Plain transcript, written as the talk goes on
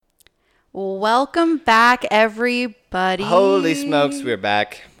Welcome back, everybody. Holy smokes, we're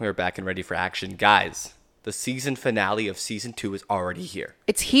back. We're back and ready for action. Guys, the season finale of season 2 is already here.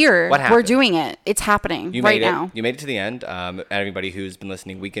 It's here. What happened? We're doing it. It's happening You right made it. now. You made it to the end. Everybody who's been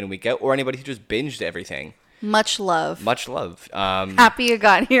listening week in and week out, or anybody who just binged everything, Much love. much love. Happy you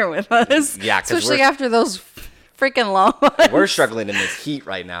got here with us. Yeah, 'cause especially we're- after those freaking long ones. We're struggling in this heat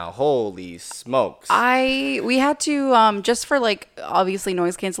right now. Holy smokes. We had to just for like obviously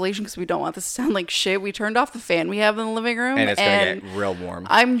noise cancellation because we don't want this to sound like shit. We turned off the fan we have in the living room, and it's going to get real warm.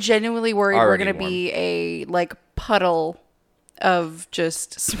 I'm genuinely worried Already we're gonna be a like puddle of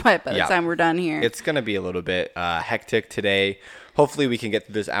just sweat by the Yeah. time we're done here. It's going to be a little bit hectic today. Hopefully we can get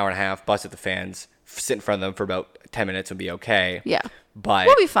through this hour and a half, bust at the fans, sit in front of them for about 10 minutes and be okay. Yeah. But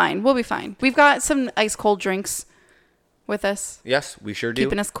We'll be fine. We'll be fine. We've got some ice cold drinks with us, yes, we sure do.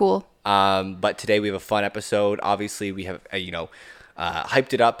 keeping us cool. But today we have a fun episode. Obviously, we have,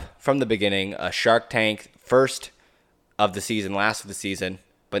 hyped it up from the beginning. A Shark Tank, first of the season, last of the season,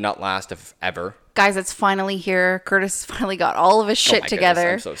 but not last of ever. Guys, it's finally here. Curtis finally got all of his shit my together.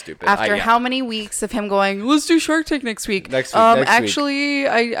 goodness, I'm so stupid. After Yeah. how many weeks of him going, let's do Shark Tank next week. Next week. Actually,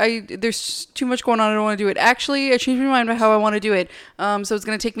 I there's too much going on. I don't want to do it. Actually, I changed my mind about how I want to do it. So it's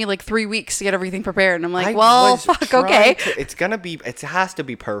going to take me like 3 weeks to get everything prepared. And I'm like, well, fuck, okay. It has to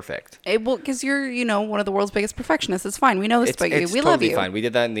be perfect. It will, because you're, one of the world's biggest perfectionists. It's fine. We know this about you. It's We totally love you. fine. We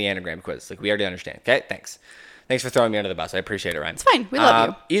did that in the anagram quiz. Like, we already understand. Okay, thanks. Thanks for throwing me under the bus. I appreciate it, Ryan. It's fine. We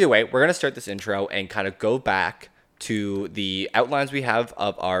love you. Either way, we're going to start this intro and kind of go back to the outlines we have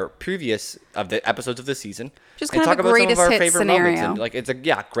of our previous of the episodes of the season. Just and kind of talk the about some of greatest our hit favorite moments. scenario. And, like, it's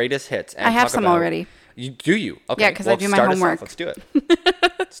greatest hits. And I have talk some about- already. Do you? Okay. Yeah, 'cause I do my start us homework. off. Let's do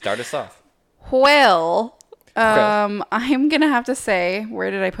it. Start us off. Well, I'm going to have to say,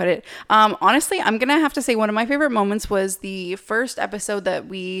 where did I put it? Honestly, I'm going to have to say one of my favorite moments was the first episode that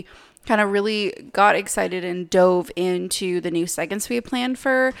we kind of really got excited and dove into the new segments we had planned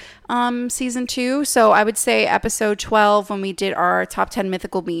for season 2. So I would say episode 12 when we did our top 10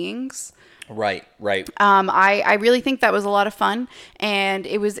 mythical beings. Right. I really think that was a lot of fun, and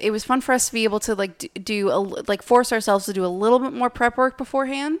it was fun for us to be able to force ourselves to do a little bit more prep work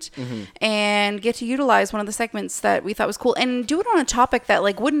beforehand, and get to utilize one of the segments that we thought was cool, and do it on a topic that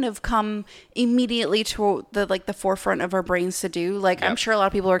like wouldn't have come immediately to the forefront of our brains to do. Like, I'm sure a lot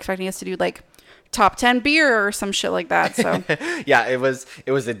of people are expecting us to do like top 10 beer or some shit like that. So Yeah, it was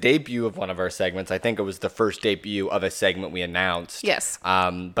a debut of one of our segments. I think it was the first debut of a segment we announced. Yes.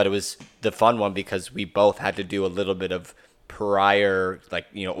 But it was the fun one because we both had to do a little bit of prior,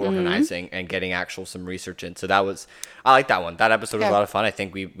 organizing and getting some research in. So I like that one. That episode was a lot of fun. I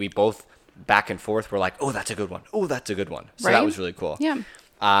think we both back and forth were like, oh, that's a good one. Oh, that's a good one. So that Right? was really cool. Yeah.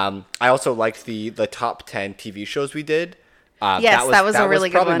 I also liked the top 10 TV shows we did. Yes, that was a really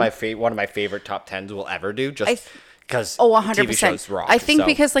good probably one. one of my favorite top 10s we'll ever do, just because 100%. TV shows rock. I think so.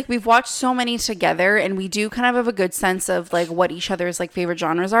 because like we've watched so many together, and we do kind of have a good sense of like what each other's like favorite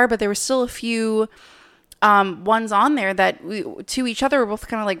genres are, but there were still a few ones on there that we to each other were both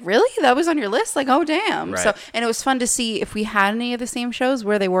kind of like, really, that was on your list? Like, oh damn. Right. So, and it was fun to see if we had any of the same shows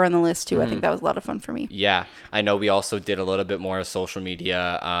where they were on the list too. I think that was a lot of fun for me. Yeah, I know we also did a little bit more of social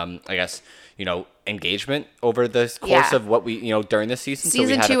media, I guess, engagement over the course of what we, during the season. So we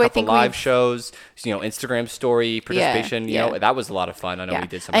Season had 2, a I couple think live we've- shows, Instagram story participation, yeah. that was a lot of fun. I know we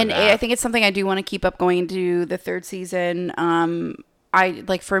did some and of that. I think it's something I do want to keep up going into the third season.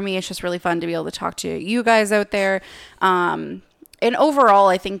 For me, it's just really fun to be able to talk to you guys out there. And overall,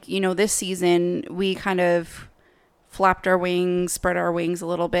 I think, this season we kind of flapped our wings, spread our wings a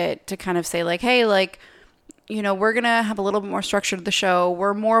little bit to kind of say like, hey, like, we're going to have a little bit more structure to the show.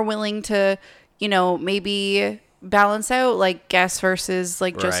 We're more willing to, maybe balance out like guests versus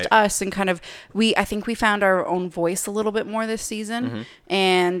like just Right. us, and kind of I think we found our own voice a little bit more this season,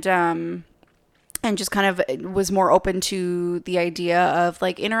 and just kind of was more open to the idea of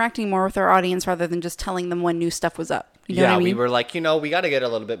like interacting more with our audience rather than just telling them when new stuff was up. You know what I mean? We were like, we got to get a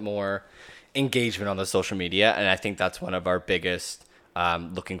little bit more engagement on the social media, and I think that's one of our biggest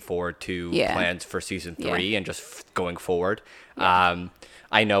looking forward to plans for season 3 and just going forward.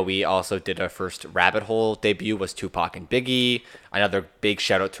 I know we also did our first rabbit hole debut was Tupac and Biggie. Another big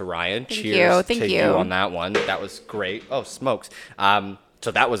shout out to Ryan. Cheers Thank to you. you on that one. That was great. Oh, smokes.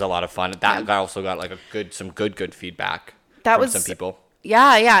 So that was a lot of fun. That guy also got like some good feedback from some people.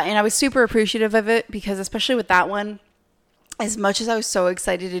 Yeah. And I was super appreciative of it because especially with that one, as much as I was so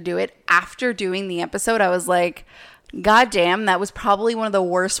excited to do it, after doing the episode, I was like, God damn, that was probably one of the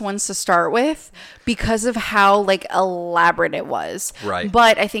worst ones to start with because of how like elaborate it was. Right.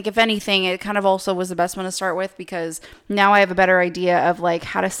 But I think if anything, it kind of also was the best one to start with because now I have a better idea of like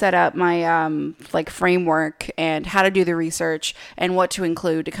how to set up my like framework and how to do the research and what to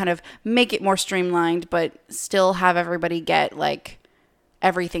include to kind of make it more streamlined, but still have everybody get like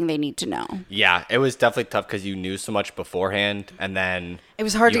everything they need to know. Yeah, it was definitely tough because you knew so much beforehand, and then it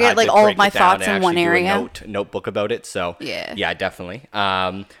was hard to get like all of my thoughts in one area. Notebook about it. So yeah, definitely.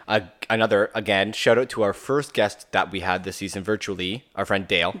 Another again, shout out to our first guest that we had this season virtually, our friend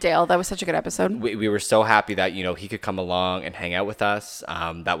Dale. Dale, that was such a good episode. We were so happy that he could come along and hang out with us.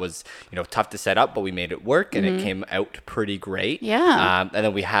 That was tough to set up, but we made it work, and it came out pretty great. Yeah. And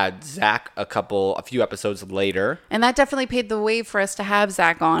then we had Zach a few episodes later, and that definitely paved the way for us to have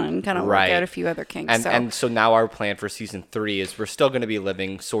Zach on and kind of work out a few other kinks. And so now our plan for season 3 is we're still going to be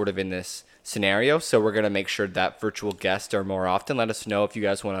living sort of in this scenario. So we're going to make sure that virtual guests are more often. Let us know if you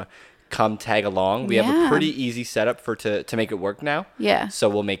guys want to come tag along. We have a pretty easy setup to make it work now. Yeah. So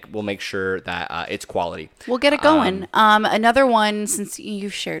we'll make sure that it's quality. We'll get it going. Another one, since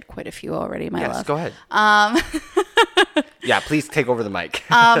you've shared quite a few already, my love. Yes, go ahead. Yeah, please take over the mic.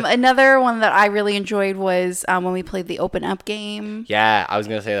 Another one that I really enjoyed was when we played the Open Up game. Yeah, I was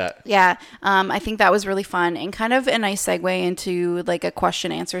going to say that. Yeah, I think that was really fun and kind of a nice segue into like a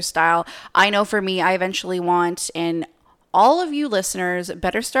question answer style. I know for me, I eventually want and all of you listeners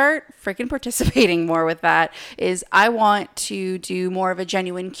better start freaking participating more with that. I want to do more of a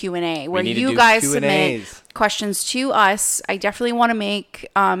genuine Q&A where you guys submit questions to us. I definitely want to make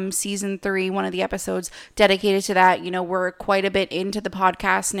season 3, one of the episodes dedicated to that. We're quite a bit into the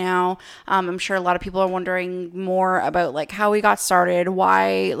podcast now. I'm sure a lot of people are wondering more about like how we got started,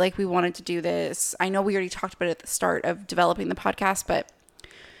 why like we wanted to do this. I know we already talked about it at the start of developing the podcast, but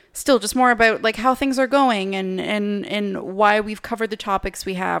still just more about like how things are going and why we've covered the topics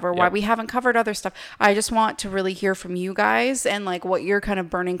we have or why we haven't covered other stuff. I just want to really hear from you guys and like what your kind of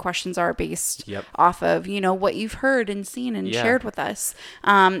burning questions are based off of, what you've heard and seen and shared with us.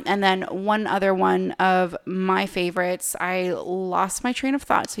 And then one other one of my favorites, I lost my train of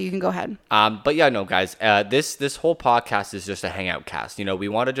thought, so you can go ahead. But yeah, no guys, this whole podcast is just a hangout cast. We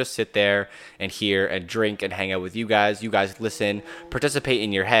want to just sit there and hear and drink and hang out with you guys. You guys listen, participate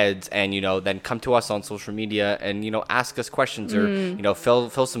in your head, and then come to us on social media and ask us questions or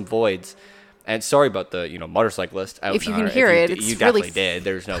fill some voids. And sorry about the motorcyclist out if you can hear it, it's you really definitely did.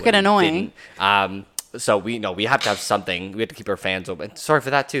 There's no fucking annoying. So we have to have something. We have to keep our fans open. Sorry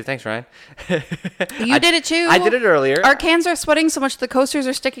for that too. Thanks, Ryan. You did it too. I did it earlier. Our cans are sweating so much the coasters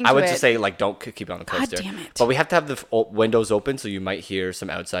are sticking to it. I would just say don't keep it on the coaster. God damn it. But we have to have the windows open, so you might hear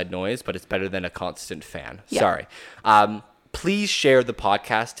some outside noise, but it's better than a constant fan. Yeah. Sorry. Please share the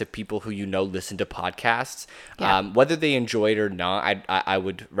podcast to people who listen to podcasts. Yeah. Whether they enjoy it or not, I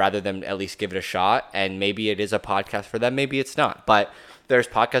would rather them at least give it a shot. And maybe it is a podcast for them, maybe it's not. But there's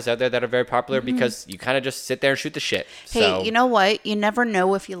podcasts out there that are very popular because you kind of just sit there and shoot the shit. Hey, you know what? You never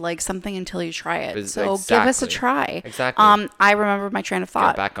know if you like something until you try it. So give us a try. Exactly. I remember my train of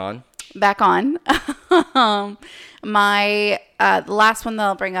thought. Back on. My the last one that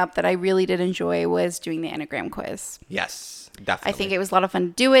I'll bring up that I really did enjoy was doing the Enneagram quiz. Yes. Definitely. I think it was a lot of fun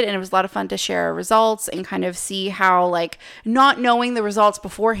to do it, and it was a lot of fun to share our results and kind of see how, like, not knowing the results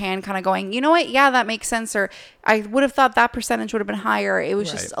beforehand, kind of going, you know what, yeah, that makes sense, or I would have thought that percentage would have been higher. It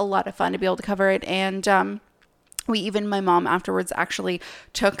was just a lot of fun to be able to cover it, and my mom afterwards actually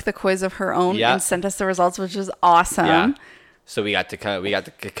took the quiz of her own and sent us the results, which was awesome. Yeah. So we got to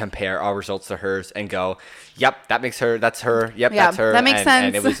compare our results to hers and go, yep, that's her. Yep, that's her. That makes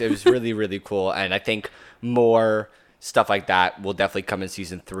sense. And it was really, really cool. And I think more stuff like that will definitely come in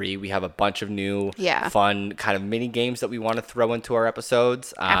season 3. We have a bunch of new fun kind of mini games that we want to throw into our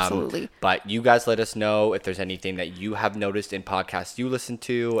episodes. Absolutely. But you guys let us know if there's anything that you have noticed in podcasts you listen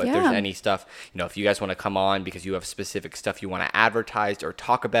to, if there's any stuff, if you guys want to come on because you have specific stuff you want to advertise or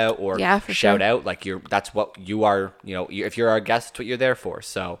talk about or shout out, like that's what you are, if you're our guest, that's what you're there for.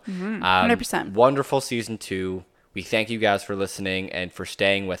 So 100%. Wonderful season 2. We thank you guys for listening and for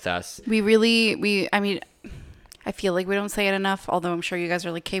staying with us. I feel like we don't say it enough, although I'm sure you guys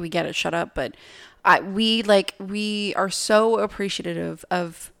are like, hey, we get it, shut up. But we are so appreciative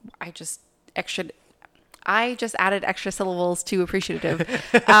of, I just added extra syllables to appreciative.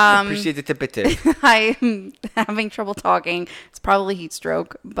 Appreciative. I'm having trouble talking. It's probably heat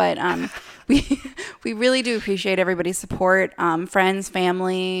stroke, but we really do appreciate everybody's support. Friends,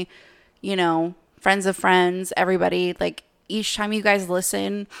 family, friends of friends, everybody. Like each time you guys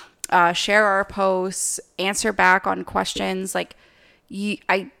listen, share our posts, answer back on questions. Like,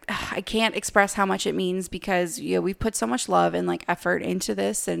 I can't express how much it means, because we've put so much love and like effort into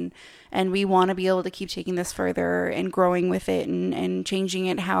this, and we want to be able to keep taking this further and growing with it, and changing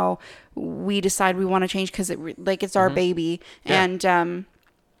it how we decide we want to change, because it's our baby. Yeah. And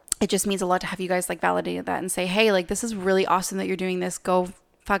it just means a lot to have you guys like validate that and say, hey, like, this is really awesome that you're doing this. Go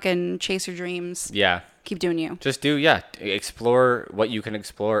fucking chase your dreams. Yeah. Keep doing you. Just explore what you can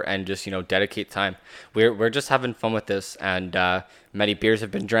explore, and just, dedicate time. We're just having fun with this, and many beers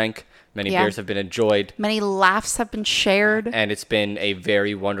have been drank. Many beers have been enjoyed. Many laughs have been shared. And it's been a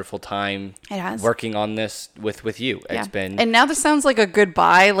very wonderful time. It has. Working on this with you. Yeah. It's been. And now this sounds like a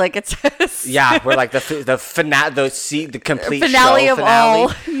goodbye. Like it's. Yeah, we're like the complete finale show of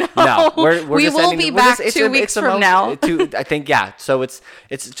all. No, we just will be back 2 weeks from now. I think So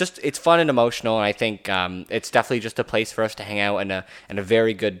it's fun and emotional, and I think it's definitely just a place for us to hang out, and a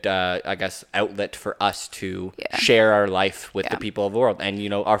very good I guess outlet for us to share our life with the people of the world,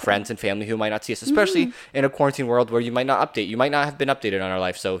 and our friends and family who might not see us, especially in a quarantine world where you might not have been updated on our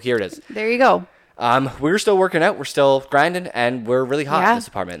life. So here it is. There you go. We're still working out. We're still grinding, and we're really hot in this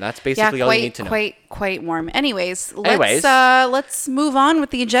apartment. That's basically all you need to know. Quite warm. Anyways, let's move on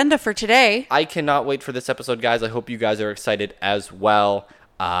with the agenda for today. I cannot wait for this episode, guys. I hope you guys are excited as well.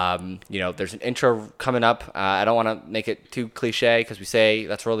 There's an intro coming up. I don't want to make it too cliche, because we say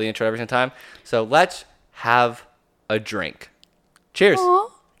let's roll the intro every single time. So let's have a drink. Cheers. Aww.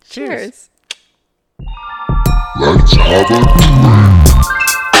 Cheers. Let's have a drink.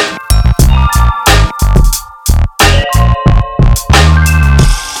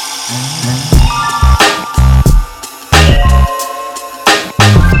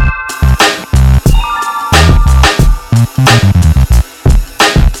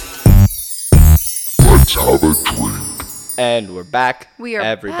 Let's have a drink. And we're back. We are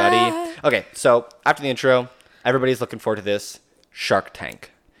everybody. Back. Okay, so after the intro, everybody's looking forward to this Shark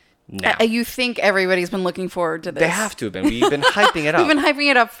Tank. Now. You think everybody's been looking forward to this? They have to have been. We've been hyping it up. We've been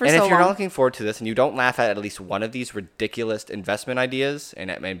hyping it up for so long. And if you're not looking forward to this, and you don't laugh at least one of these ridiculous investment ideas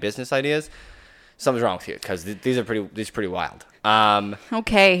and business ideas, something's wrong with you, because these are pretty wild.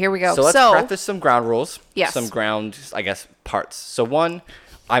 Okay, here we go. So let's preface some ground rules. Yes. Some ground, I guess, parts. So one,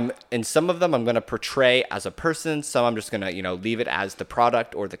 in some of them I'm going to portray as a person. Some I'm just going to leave it as the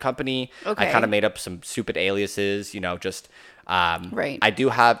product or the company. Okay. I kind of made up some stupid aliases. Right. I do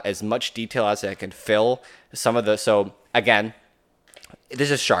have as much detail as I can fill. So again,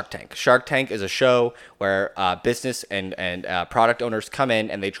 this is Shark Tank. Shark Tank is a show where business and product owners come in,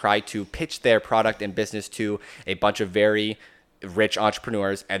 and they try to pitch their product and business to a bunch of very rich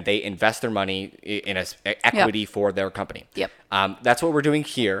entrepreneurs, and they invest their money in equity for their company. Yep. That's what we're doing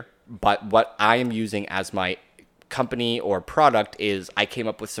here. But what I am using as my company or product is I came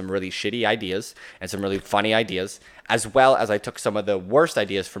up with some really shitty ideas and some really funny ideas, as well as I took some of the worst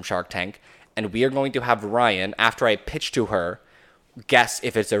ideas from Shark Tank, and we are going to have Ryan, after I pitch to her, guess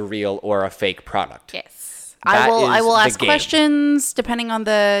if it's a real or a fake product. Yes. I will ask questions depending on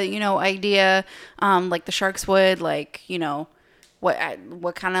the, idea, like the sharks would, like,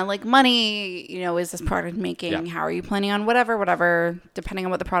 what kind of like money, is this product making? Yeah. How are you planning on whatever, depending on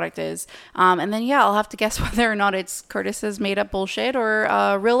what the product is. And then, I'll have to guess whether or not it's Curtis's made up bullshit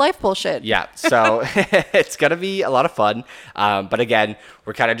or real life bullshit. Yeah. So it's going to be a lot of fun. But again,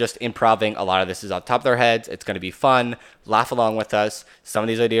 we're kind of just improving. A lot of this is off the top of their heads. It's going to be fun. Laugh along with us. Some of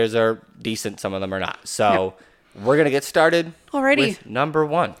these ideas are decent. Some of them are not. So we're going to get started. Alrighty. With number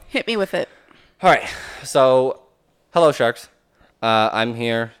one. Hit me with it. All right. So hello, sharks. I'm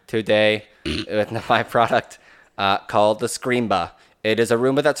here today with my product called the Screamba. It is a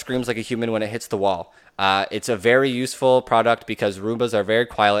Roomba that screams like a human when it hits the wall. It's a very useful product because Roombas are very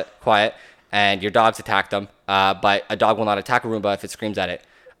quiet, and your dogs attack them. But a dog will not attack a Roomba if it screams at it.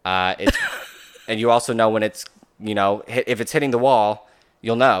 And you also know when it's, if it's hitting the wall,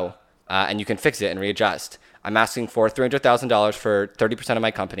 you'll know, and you can fix it and readjust. I'm asking for $300,000 for 30% of my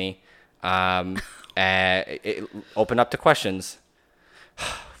company. Open up to questions.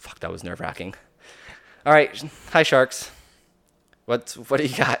 Fuck, that was nerve-wracking. All right, hi sharks. What do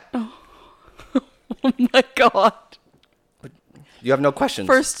you got? Oh my god. You have no questions.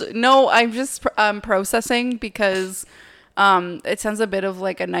 First, no, I'm just processing because it sounds a bit of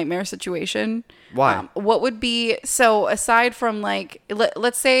like a nightmare situation. Why? What would be so aside from like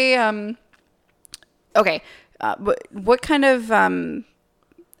let's say okay, what kind of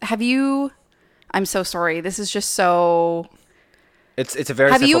have you? I'm so sorry. This is just so. It's a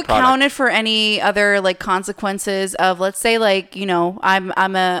very. Have you accounted product. for any other like consequences of, let's say, like, I'm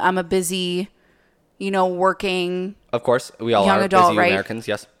a busy, working. Of course, we all young are adult, busy right? Americans.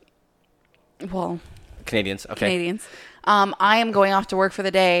 Yes. Well, Canadians. Okay. Canadians. I am going off to work for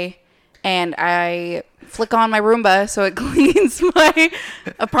the day, and I flick on my Roomba so it cleans my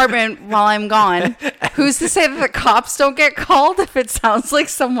apartment while I'm gone. Who's to say that the cops don't get called if it sounds like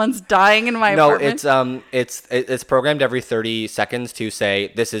someone's dying in my apartment? No, it's programmed every 30 seconds to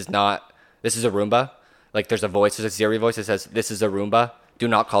say this is a Roomba. Like there's a Siri voice that says this is a Roomba. Do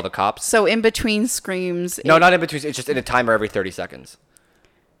not call the cops. So in between screams. No, not in between. It's just in a timer every 30 seconds.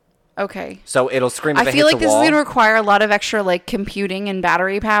 Okay. So it'll scream if I it feel hits like a this is wall. going to require a lot of extra like computing and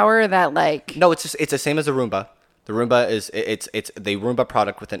battery power that like. No, it's the same as a Roomba. The Roomba is it's the Roomba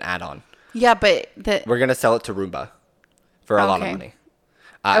product with an add-on. Yeah, but We're gonna sell it to Roomba for a lot of money.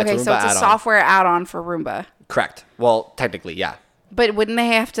 Okay, so it's a software add-on for Roomba. Correct. Well, technically, yeah. But wouldn't they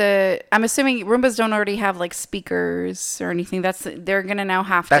have to? I'm assuming Roombas don't already have like speakers or anything. They're gonna now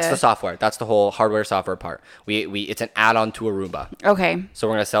have to. That's the software. That's the whole hardware software part. It's an add-on to a Roomba. Okay. So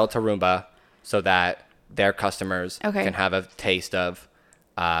we're gonna sell it to Roomba so that their customers Okay. can have a taste of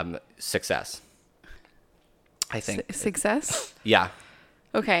success. I think. Success. Yeah.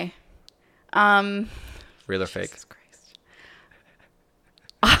 Okay. Real or fake? Jesus Christ.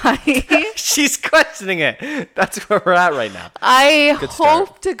 She's questioning it. That's where we're at right now. I Good start.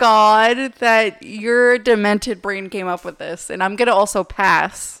 hope to God that your demented brain came up with this, and I'm gonna also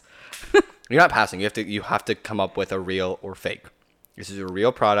pass. You're not passing. You have to come up with a real or fake. This is a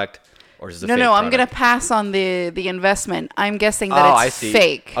real product, or is this a fake No, I'm product? gonna pass on the investment. I'm guessing that it's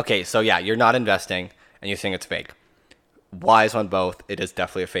fake. Okay, so yeah, you're not investing, and you're saying it's fake. Wise on both. It is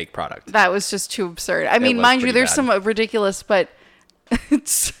definitely a fake product. That was just too absurd. I mean, was mind you, pretty there's bad. some ridiculous, but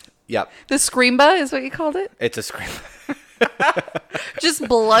it's Yep, the Screamba is what you called it. it's a scream. Just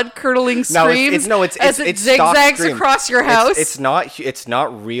blood curdling No, screams. it's as it stock zigzags scream. across your house. It's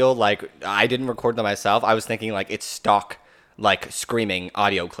not real. Like I didn't record them myself. I was thinking like it's stock like screaming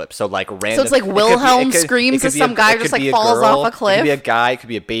audio clips. So like random. So it's like Wilhelm screams as some guy just like falls off a cliff. It could be a guy. It could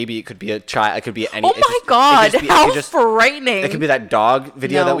be a baby. It could be a child. It could be any. Oh my God! How frightening! It could be that dog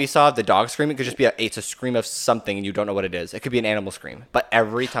video No. that we saw. The dog scream. It could just be it's a scream of something and you don't know what it is. It could be an animal scream. But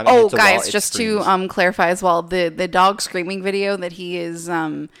every time. It hits a wall, guys, it just screams. to clarify as well, the dog screaming video that he is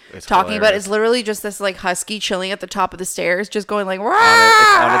talking about hilarious. is literally just this like husky chilling at the top of the stairs, just going like. It's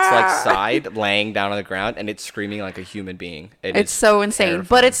on its like side, laying down on the ground, and it's screaming like a human being. It's so insane, terrifying.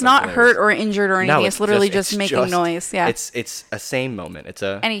 but it's So not hilarious. hurt or injured or anything. No, it's literally it's just making noise. Yeah. It's a same moment. It's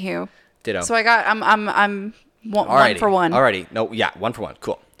a Anywho. ditto. So I'm one for one. Alrighty. No, yeah, 1 for 1.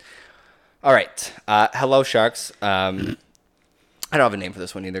 Cool. All right. Hello, Sharks. I don't have a name for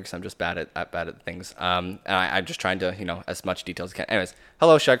this one either because I'm just bad at things. And I'm just trying to, as much detail as I can. Anyways,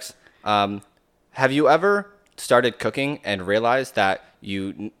 hello, Sharks. Have you ever started cooking and realized that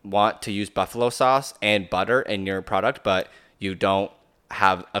you want to use buffalo sauce and butter in your product, but you don't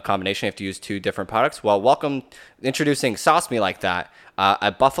have a combination? You have to use 2 different products. Well, welcome. Introducing Sauce Me Like That.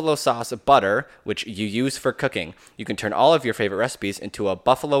 A buffalo sauce butter, which you use for cooking. You can turn all of your favorite recipes into a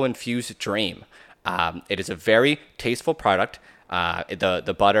buffalo-infused dream. It is a very tasteful product.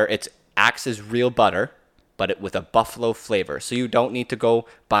 The butter, it acts as real butter, but with a buffalo flavor. So you don't need to go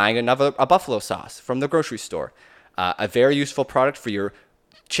buying a buffalo sauce from the grocery store. A very useful product for your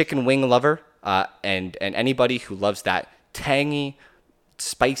chicken wing lover and anybody who loves that tangy,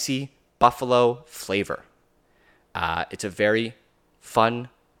 spicy buffalo flavor. It's a very fun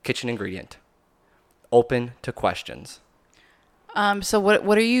kitchen ingredient. Open to questions. So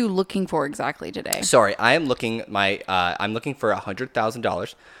what are you looking for exactly today? Sorry, I'm looking for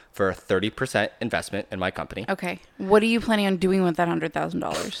 $100,000 for a 30% investment in my company. Okay. What are you planning on doing with that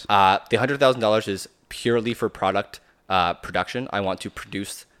 $100,000? The $100,000 is purely for product production. I want to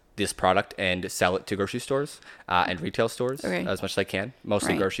produce this product and sell it to grocery stores and retail stores as much as I can.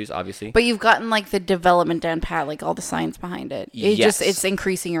 Mostly groceries, obviously. But you've gotten like the development down pat, like all the science behind it. It's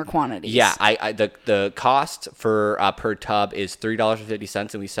increasing your quantities. Yeah, the cost for per tub is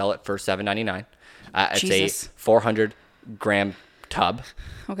 $3.50, and we sell it for $7.99. It's Jesus. a 400 gram tub.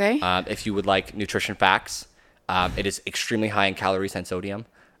 Okay. If you would like nutrition facts, it is extremely high in calories and sodium.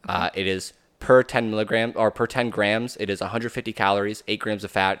 It is per 10 milligrams or per 10 grams, it is 150 calories, 8 grams of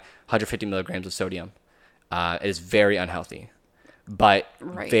fat, 150 milligrams of sodium. It is very unhealthy, but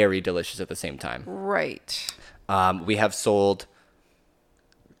very delicious at the same time. Right. We have sold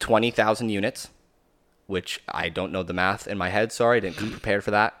 20,000 units, which I don't know the math in my head. Sorry, I didn't come prepared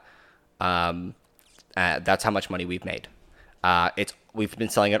for that. That's how much money we've made. We've been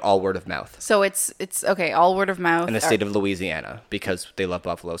selling it all word of mouth. So it's okay, all word of mouth. In the state of Louisiana, because they love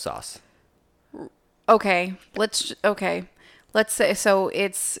buffalo sauce. Okay. Let's say so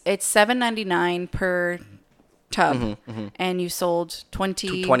it's $7.99 per tub, and you sold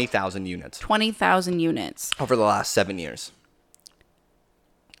 20,000 units. 20,000 units. Over the last 7 years.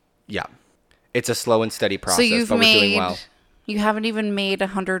 Yeah. It's a slow and steady process, So you've but we're doing well. You haven't even made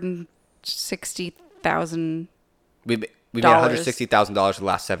 $160,000 We made $160,000 for the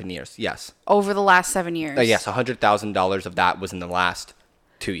last 7 years. Yes. over the last 7 years. Yes, $100,000 of that was in the last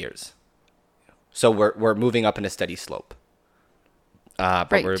 2 years. So we're moving up in a steady slope. But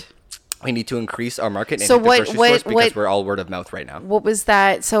Right. we need to increase our market and So hit the grocery stores because what- we're all word of mouth right now. What was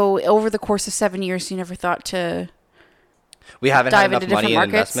that? So over the course of 7 years, you never thought to... We haven't dive had enough into money in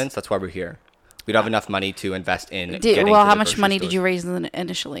different markets? investments. That's why we're here. We don't have enough money to invest in getting Well, to how the much grocery money stores. did you raise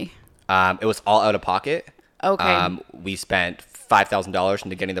initially? It was all out of pocket. Okay. We spent $5,000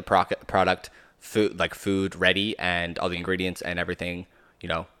 into getting the product food ready and all the ingredients and everything.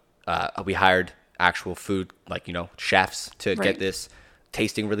 We hired actual food chefs to Right. get this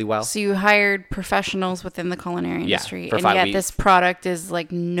tasting really well. So you hired professionals within the culinary Yeah, industry, for and 5 yet weeks. this product is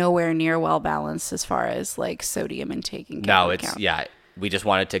like nowhere near well balanced as far as like sodium intake and No, calorie it's count. we just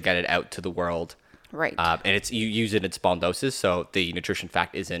wanted to get it out to the world. Right. And you use it in small doses, so the nutrition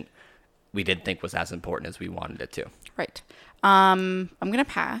fact we didn't think was as important as we wanted it to. Right. I'm gonna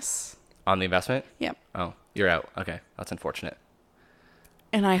pass. On the investment? Yep. Oh, you're out. Okay, that's unfortunate.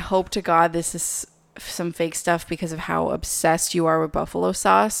 And I hope to God this is some fake stuff because of how obsessed you are with buffalo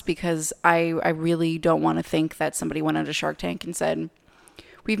sauce, because I really don't want to think that somebody went onto Shark Tank and said,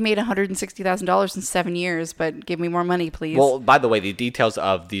 we've made $160,000 in 7 years, but give me more money, please. Well, by the way, the details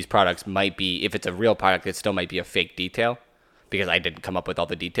of these products might be, if it's a real product, it still might be a fake detail because I didn't come up with all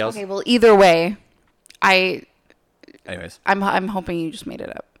the details. Okay, well, either way, Anyways. I'm hoping you just made it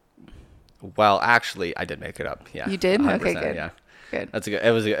up. Well, actually, I did make it up. Yeah. You did? 100%, Okay, good. Yeah. Good.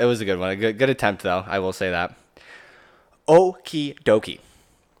 It was a good one. A good attempt, though. I will say that. Okie dokie.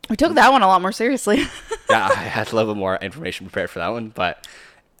 We took that one a lot more seriously. Yeah, I had a little bit more information prepared for that one. But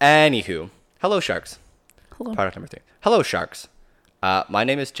anywho, hello, Sharks. Hello. Product number 3. Hello, Sharks. My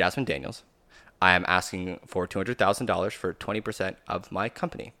name is Jasmine Daniels. I am asking for $200,000 for 20% of my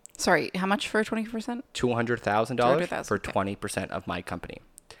company. Sorry, how much for 20%? $200,000 $200,000, for 20% of my company.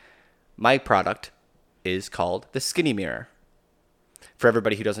 My product is called the Skinny Mirror. For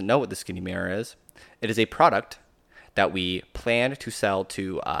everybody who doesn't know what the Skinny Mirror is, it is a product that we plan to sell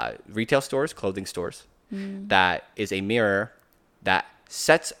to retail stores, clothing stores. That is a mirror that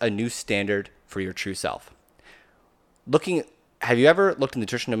sets a new standard for your true self. Have you ever looked in the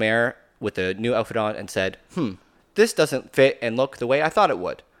nutritional mirror with a new outfit on and said, this doesn't fit and look the way I thought it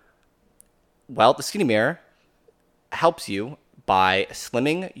would? Well, the Skinny Mirror helps you by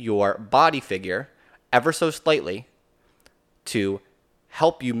slimming your body figure ever so slightly to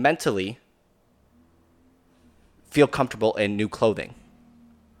help you mentally feel comfortable in new clothing.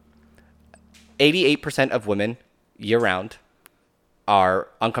 88% of women year-round are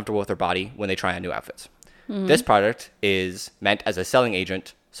uncomfortable with their body when they try on new outfits. This product is meant as a selling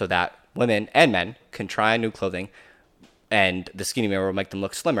agent so that women and men can try on new clothing, and the Skinny Mirror will make them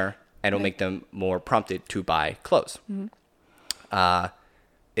look slimmer and will make them more prompted to buy clothes.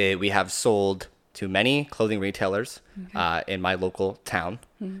 We have sold to many clothing retailers in my local town,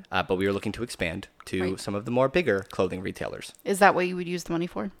 but we are looking to expand to some of the more bigger clothing retailers. Is that what you would use the money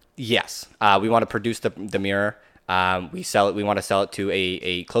for? Yes, we want to produce the mirror. We sell it. We want to sell it to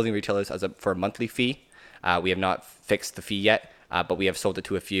a clothing retailers for a monthly fee. We have not fixed the fee yet, but we have sold it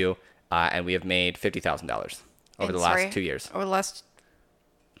to a few, and we have made $50,000 over the last 2 years. Over the last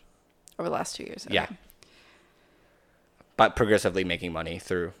 2 years. Okay. Yeah, but progressively making money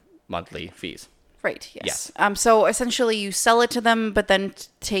through monthly fees. Right. Yes. So essentially, you sell it to them, but then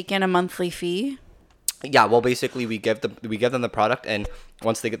take in a monthly fee. Yeah. Well, basically, we give them the product, and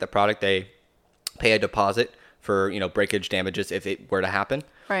once they get the product, they pay a deposit for breakage damages if it were to happen.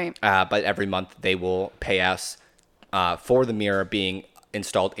 Right. But every month they will pay us for the mirror being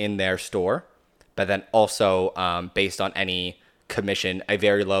installed in their store, but then also based on any commission, a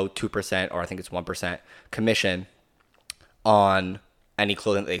very low 2% or I think it's 1% commission on any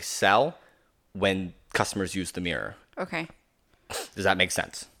clothing they sell when customers use the mirror. Okay. Does that make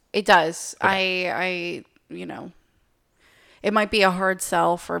sense? It does. Okay. It might be a hard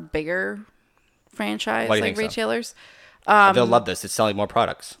sell for bigger franchise Why do you like think so? retailers. They'll love this. It's selling more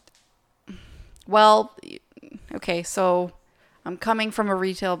products. Well, okay, so I'm coming from a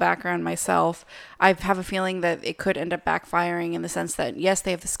retail background myself. I have a feeling that it could end up backfiring in the sense that, yes,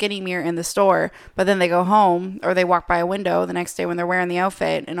 they have the Skinny Mirror in the store, but then they go home or they walk by a window the next day when they're wearing the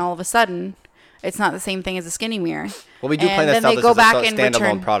outfit, and all of a sudden, it's not the same thing as a Skinny Mirror. Well, we do plan to sell this as a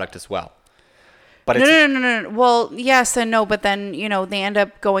standalone product as well. But No. Well, yes and no, but then, they end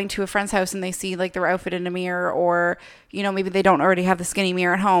up going to a friend's house and they see like their outfit in a mirror, or, maybe they don't already have the skinny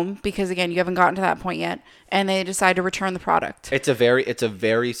mirror at home because, again, you haven't gotten to that point yet, and they decide to return the product. It's a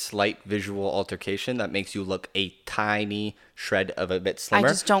very slight visual altercation that makes you look a tiny shred of a bit slimmer.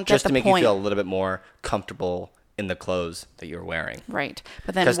 I just don't get the to make point. you feel a little bit more comfortable in the clothes that you're wearing. Right.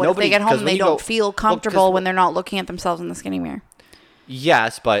 But then what if they get home and they don't feel comfortable when they're not looking at themselves in the skinny mirror?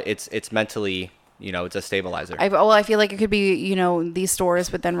 Yes, but it's mentally, it's a stabilizer. I feel like it could be, these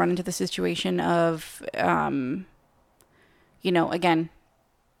stores would then run into the situation of, again,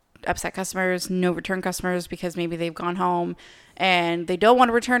 upset customers, no return customers, because maybe they've gone home and they don't want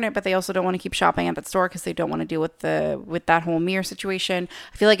to return it, but they also don't want to keep shopping at that store because they don't want to deal with that whole mirror situation.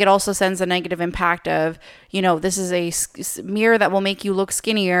 I feel like it also sends a negative impact of, this is a mirror that will make you look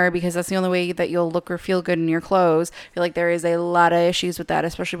skinnier because that's the only way that you'll look or feel good in your clothes. I feel like there is a lot of issues with that,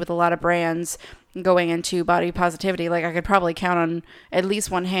 especially with a lot of brands going into body positivity. Like, I could probably count on at least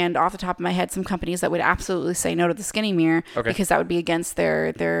one hand off the top of my head some companies that would absolutely say no to the skinny mirror because that would be against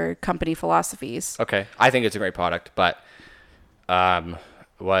their company philosophies. Okay. I think it's a great product, but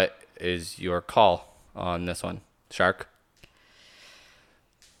what is your call on this one, Shark?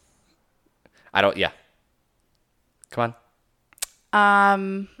 Come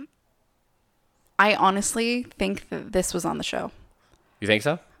on. I honestly think that this was on the show. You think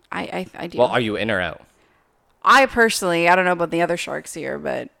so? I do. Well, are you in or out? I personally, I don't know about the other sharks here,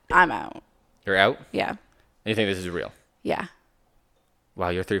 but I'm out. You're out? Yeah. And you think this is real? Yeah. Wow,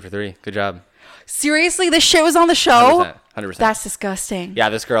 you're 3 for 3. Good job. Seriously, this shit was on the show? 100%. That's disgusting. Yeah,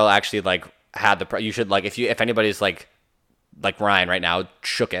 this girl actually had you should if anybody's like Ryan right now,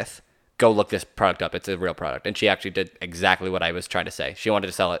 shooketh, go look this product up. It's a real product. And she actually did exactly what I was trying to say. She wanted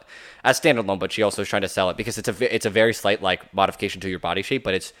to sell it as standalone, but she also was trying to sell it because it's a very slight modification to your body shape,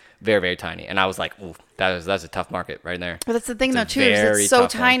 but it's very, very tiny. And I was like, ooh, that's a tough market right there. But that's the thing though too, is it's so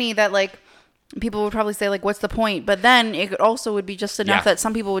tiny that people would probably say what's the point? But then it also would be just enough that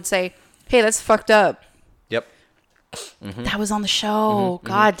some people would say, hey, that's fucked up. Yep. Mm-hmm. That was on the show. Mm-hmm.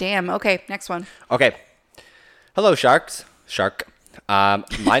 God damn. Okay, next one. Okay. Hello, Shark.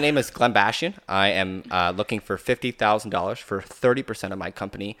 My name is Glenn Bastion. I am looking for $50,000 for 30% of my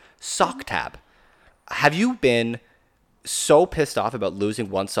company, SockTab. Have you been so pissed off about losing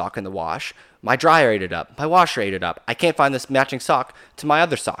one sock in the wash? My dryer ate it up. My washer ate it up. I can't find this matching sock to my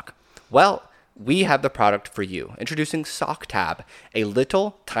other sock. Well, we have the product for you. Introducing SockTab, a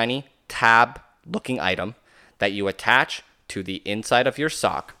little tiny tab-looking item that you attach to the inside of your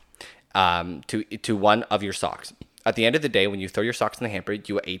sock, to one of your socks. At the end of the day, when you throw your socks in the hamper,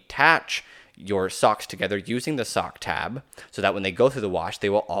 you attach your socks together using the Sock Tab so that when they go through the wash, they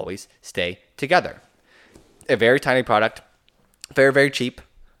will always stay together. A very tiny product, very, very cheap,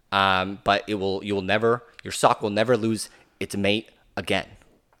 but your sock will never lose its mate again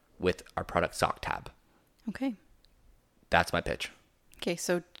with our product Sock Tab. Okay. That's my pitch. Okay,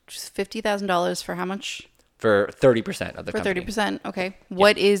 so just $50,000 for how much? For 30% of the company. For 30%, okay.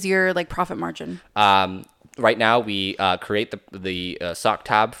 What is your profit margin? Right now, we create the sock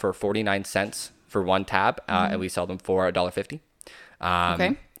tab for 49 cents for one tab, and we sell them for $1.50.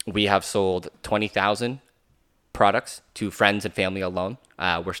 Okay. We have sold 20,000 products to friends and family alone.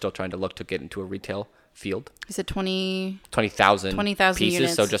 We're still trying to look to get into a retail field. You said 20,000 pieces,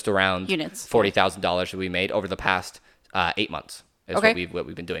 units. so just around units. $40,000 that we made over the past 8 months. Is what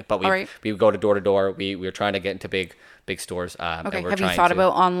we've been doing. But we go to door to door. We're trying to get into big stores. Okay. Have you thought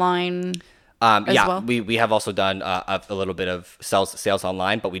about online? Well? we have also done a little bit of sales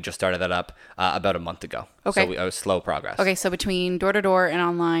online, but we just started that up about a month ago. Okay. So it was slow progress. Okay, so between door to door and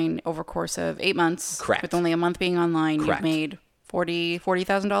online over a course of 8 months, correct, with only a month being online, correct, you've made $40,000.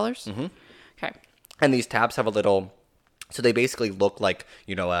 Mm-hmm. Okay. And these tabs have a little, so they basically look like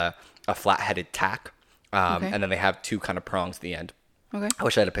a flat-headed tack, and then they have two kind of prongs at the end. Okay. I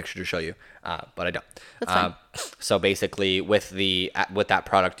wish I had a picture to show you, but I don't. That's fine. So basically, with that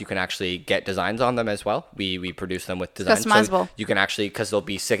product, you can actually get designs on them as well. We produce them with designs. Customizable. So you can actually, because they'll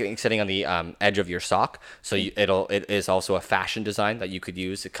be sitting on the edge of your sock. So it is also a fashion design that you could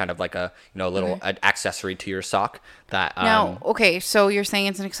use, kind of like a little accessory to your sock. That now, okay, so you're saying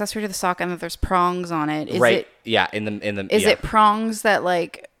it's an accessory to the sock and that there's prongs on it. Is right? It, yeah. In the is it prongs that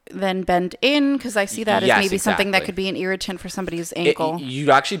then bend in? Because I see that as maybe something that could be an irritant for somebody's ankle.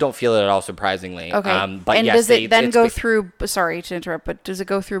 You actually don't feel it at all, surprisingly. Okay. But and yes, does it then go through? Sorry to interrupt, but does it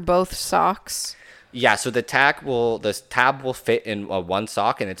go through both socks? Yeah. So the tab will fit in one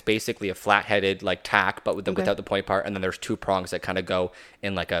sock, and it's basically a flat-headed tack, but without the point part. And then there's two prongs that kind of go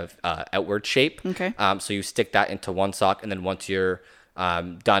in like a outward shape. Okay. So you stick that into one sock, and then once you're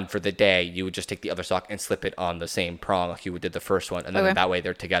done for the day, you would just take the other sock and slip it on the same prong like you did the first one, and then that way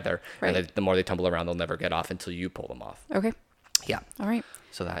they're together. Right. And the more they tumble around, they'll never get off until you pull them off. Okay. Yeah. All right.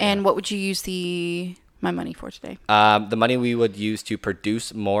 So that. And what would you use my money for today? The money we would use to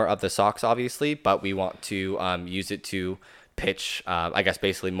produce more of the socks, obviously, but we want to use it to pitch, I guess,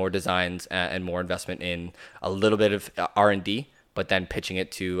 basically more designs and more investment in a little bit of R&D, but then pitching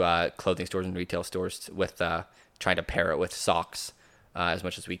it to clothing stores and retail stores with trying to pair it with socks as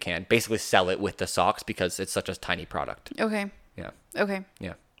much as we can. Basically sell it with the socks because it's such a tiny product. Okay. Yeah. Okay.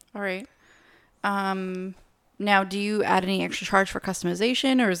 Yeah. All right. Now, do you add any extra charge for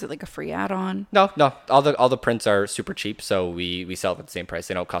customization, or is it like a free add-on? No. All the prints are super cheap, so we sell it at the same price.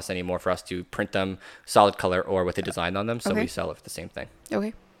 They don't cost any more for us to print them solid color or with a design on them, so we sell it for the same thing.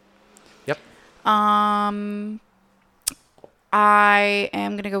 Okay. Yep. I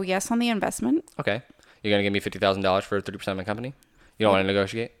am gonna go yes on the investment. Okay. You're gonna give me $50,000 for 30% of my company? You don't want to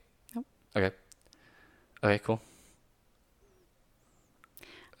negotiate? Nope. Okay. Okay. Cool.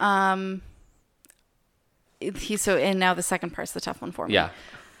 And now the second part's the tough one for me. Yeah.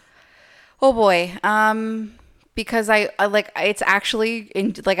 Oh boy. Because I like, it's actually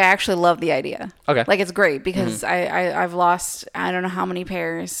I actually love the idea. Okay. Like it's great because I've lost, I don't know how many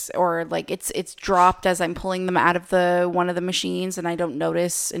pairs, or like it's dropped as I'm pulling them out of one of the machines and I don't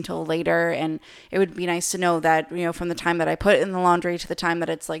notice until later. And it would be nice to know that, from the time that I put it in the laundry to the time that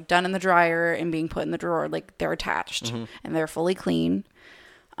it's like done in the dryer and being put in the drawer, like they're attached and they're fully clean.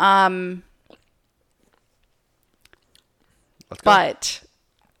 Let's go. But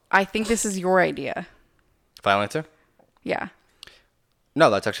I think this is your idea. Final answer? Yeah. No,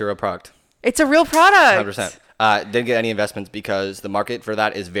 that's actually a real product. It's a real product. 100%. Didn't get any investments because the market for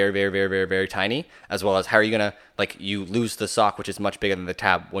that is very, very, very, very, very tiny, as well as how are you going to, you lose the sock, which is much bigger than the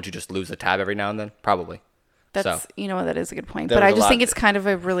tab. Won't you just lose the tab every now and then? Probably. That is a good point. But I just think it's kind of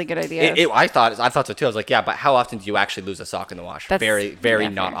a really good idea. I thought so too. I was like, yeah, but how often do you actually lose a sock in the wash? Very, very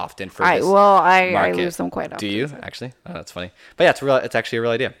not often for this I market. lose them quite often. Do you actually? Oh, that's funny. But yeah, it's actually a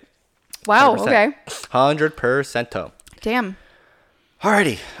real idea. Wow. 100%. Okay. 100%. Damn.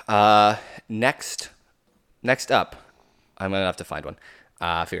 Alrighty. Next up, I'm gonna have to find one.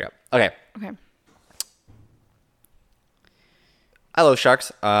 Figure it out. Okay. Hello,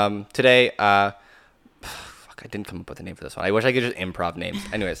 Sharks. Today, I didn't come up with a name for this one. I wish I could just improv names.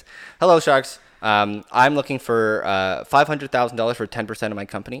 Anyways, hello, Sharks. I'm looking for $500,000 for 10% of my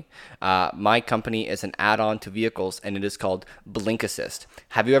company. My company is an add-on to vehicles, and it is called Blink Assist.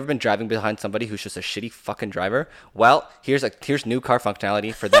 Have you ever been driving behind somebody who's just a shitty fucking driver? Well, here's new car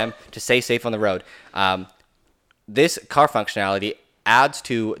functionality for them to stay safe on the road. This car functionality adds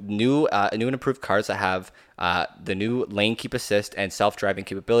to new and improved cars that have the new lane keep assist and self-driving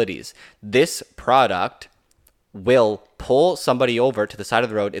capabilities. This product will pull somebody over to the side of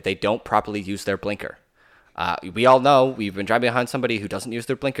the road if they don't properly use their blinker. We all know we've been driving behind somebody who doesn't use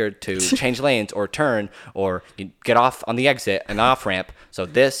their blinker to change lanes or turn or get off on the exit and off ramp. So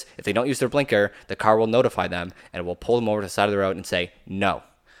if they don't use their blinker, the car will notify them and it will pull them over to the side of the road and say no.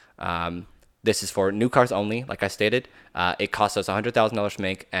 This is for new cars only, like I stated. It costs us $100,000 to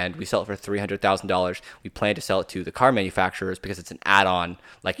make, and we sell it for $300,000. We plan to sell it to the car manufacturers because it's an add-on,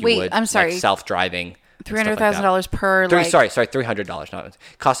 I'm sorry. like self-driving. $300,000 per. Sorry, $300. Not it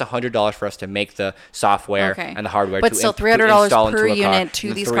costs $100 for us to make the software and the hardware. But still, $300 per unit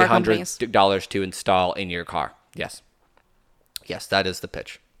to these car companies. $300 to install in your car. Yes, that is the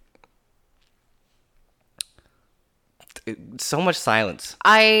pitch. So much silence.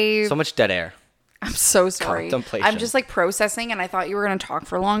 So much dead air. I'm so sorry. Contemplation. I'm just processing, and I thought you were going to talk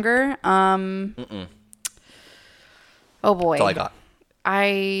for longer. Oh boy. That's all I got.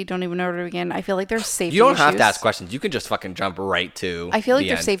 I don't even know where to begin. I feel like there's safety issues. You don't have to ask questions. You can just fucking jump right to I feel like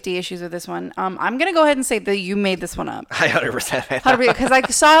there's end. safety issues with this one. I'm going to go ahead and say that you made this one up. I 100%. Because I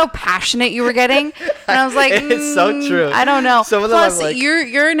saw how passionate you were getting. And I was like, it's so true. I don't know. Some of them Plus, I'm like,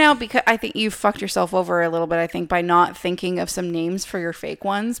 you're now, because I think you fucked yourself over a little bit, I think, by not thinking of some names for your fake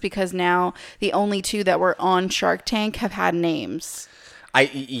ones. Because now the only two that were on Shark Tank have had names.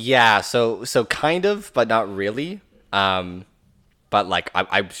 So kind of, but not really. But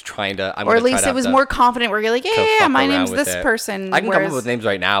I was trying to, or at least it was more confident where you're like, yeah, my name's this person. I can come up with names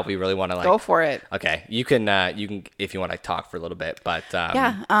right now if we really want to go for it. Okay, you can if you want to talk for a little bit, but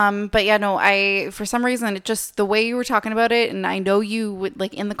but yeah, no, for some reason it just the way you were talking about it, and I know you would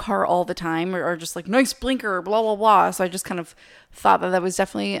in the car all the time, or just nice blinker, blah blah blah. So I just kind of thought that was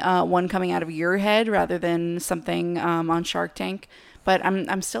definitely one coming out of your head rather than something on Shark Tank. But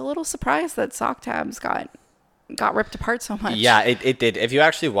I'm still a little surprised that Sock Tabs got got ripped apart so much. Yeah, it did. If you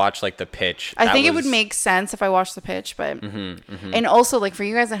actually watch like the pitch, I think it would make sense if I watched the pitch, but and also like for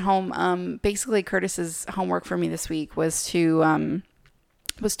you guys at home, basically Curtis's homework for me this week was to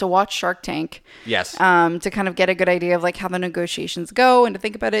watch Shark Tank. Yes. To kind of get a good idea of like how the negotiations go and to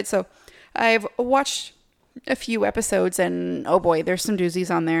think about it. So I've watched a few episodes and oh boy, there's some doozies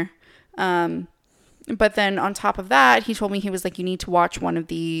on there. But then on top of that, he told me, he was like, you need to watch one of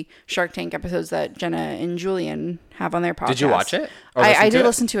the Shark Tank episodes that Jenna and Julian have on their podcast. Did you watch it? I did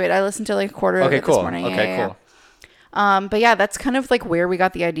listen to it. I listened to like a quarter of it this morning. Okay, cool. But yeah, that's kind of like where we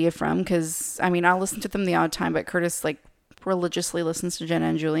got the idea from. Because I mean, I'll listen to them the odd time, but Curtis like religiously listens to Jenna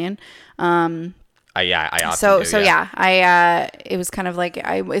and Julian. I often do, it was kind of like,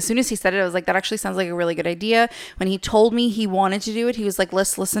 as soon as he said it, I was like, that actually sounds like a really good idea. When he told me he wanted to do it, he was like,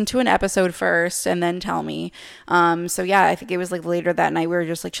 let's listen to an episode first and then tell me. So yeah, I think it was like later that night, we were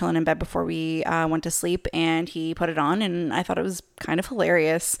just like chilling in bed before we went to sleep, and he put it on, and I thought it was kind of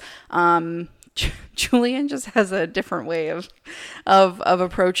hilarious. Julian just has a different way of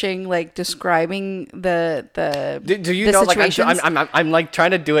approaching, like describing the do you know, like I'm like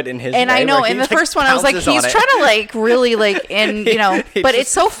trying to do it in his and way, I know in the first one I was like, he's trying to like really like, and you know, but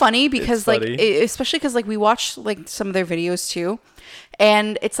it's so funny because like especially because like we watch like some of their videos too,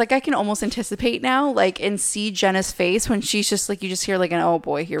 and it's like I can almost anticipate now, like, and see Jenna's face when she's just like, you just hear like an oh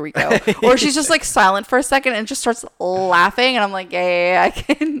boy, here we go, or she's just like silent for a second and just starts laughing, and I'm like, yeah,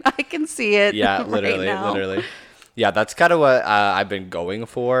 I can see it. Yeah, literally. Yeah, that's kind of what I've been going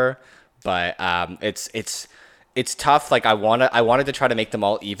for, but it's tough. Like I wanted to try to make them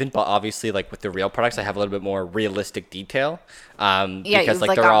all even, but obviously like with the real products, I have a little bit more realistic detail. Because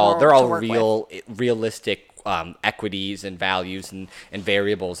like they're all realistic equities and values and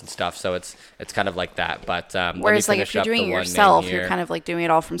variables and stuff. So it's kind of like that. But whereas like if you're doing it yourself, you're kind of like doing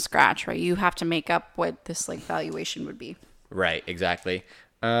it all from scratch, right? You have to make up what this like valuation would be. Right. Exactly.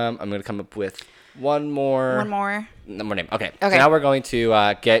 I'm gonna come up with one more name. Okay. So now we're going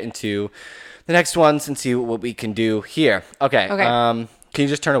to get into the next ones and see what we can do here. Okay. Can you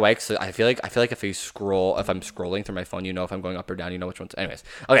just turn away? Because I feel like if I'm scrolling through my phone, you know if I'm going up or down. You know which ones. Anyways.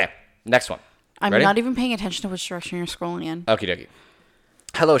 Okay. Next one. I'm Ready? not even paying attention to which direction you're scrolling in. Okie dokie.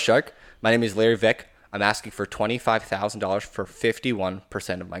 Hello, Shark. My name is Larry Vick. I'm asking for $25,000 for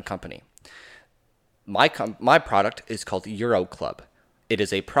 51% of my company. My product is called Euro Club. It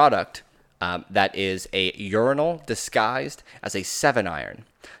is a product that is a urinal disguised as a 7-iron.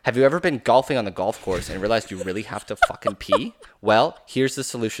 Have you ever been golfing on the golf course and realized you really have to fucking pee? Well, here's the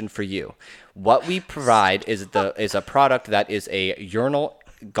solution for you. What we provide is a product that is a urinal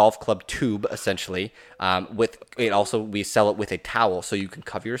golf club tube, essentially. We sell it with a towel, so you can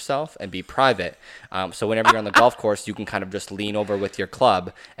cover yourself and be private. So whenever you're on the golf course, you can kind of just lean over with your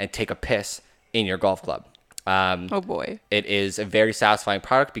club and take a piss in your golf club. Oh boy! It is a very satisfying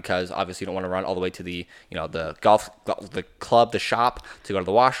product because obviously you don't want to run all the way to the the club, the shop to go to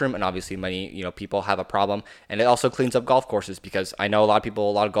the washroom, and obviously many people have a problem. And it also cleans up golf courses because I know a lot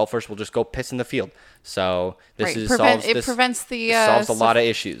of golfers will just go piss in the field. So this prevents a lot of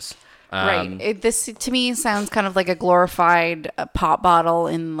issues. This to me sounds kind of like a glorified pop bottle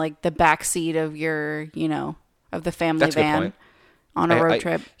in like the back seat of your of the family van. On a road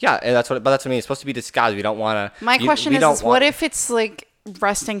trip. Yeah, that's what I mean. It's supposed to be disguised. We don't want to. My question is what if it's like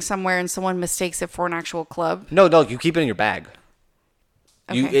resting somewhere and someone mistakes it for an actual club? No, you keep it in your bag.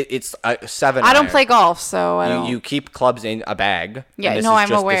 Okay. It's a 7. I don't play golf, so I don't. You keep clubs in a bag. Yeah, no,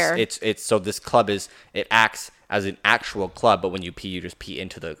 I'm aware. It's so this club it acts as an actual club, but when you pee, you just pee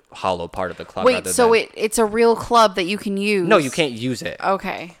into the hollow part of the club. Wait, so it's a real club that you can use? No, you can't use it.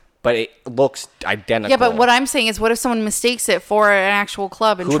 Okay. But it looks identical. Yeah, but what I'm saying is, what if someone mistakes it for an actual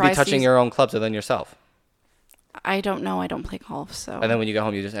club and who would be touching your own clubs other than yourself? I don't know. I don't play golf, so. And then when you get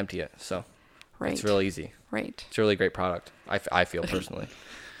home, you just empty it. So, right. It's real easy. Right. It's a really great product. I feel personally.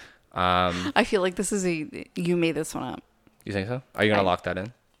 I feel like this is you made this one up. You think so? Are you gonna lock that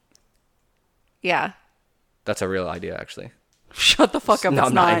in? Yeah. That's a real idea, actually. Shut the fuck up. No,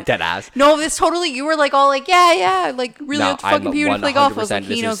 it's not. Dead ass. No, this totally, you were like all like, yeah, like really have to fucking pee to play golf. I was like,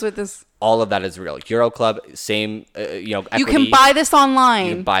 he knows what this. All of that is real. Euro Club, same, equity. You can buy this online.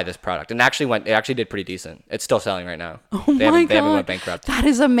 You can buy this product. And it actually did pretty decent. It's still selling right now. Oh my God. They haven't went bankrupt. That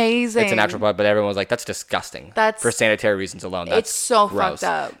is amazing. It's an actual product, but everyone was like, that's disgusting. For sanitary reasons alone. That's it's so gross. Fucked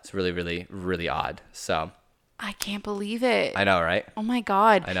up. It's really, really, really odd. So. I can't believe it. I know, right? Oh my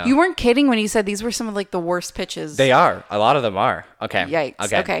God. I know. You weren't kidding when you said these were some of like the worst pitches. They are. A lot of them are. Okay.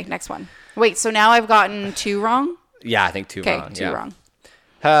 Yikes. Okay, next one. Wait, so now I've gotten 2 wrong? Yeah, I think 2 wrong. Okay, 2 wrong.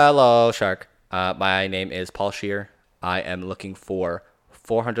 Hello, Shark. My name is Paul Scheer. I am looking for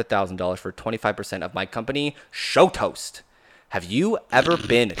 $400,000 for 25% of my company, Show Toast. Have you ever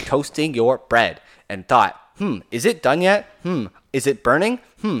been toasting your bread and thought, is it done yet? Is it burning?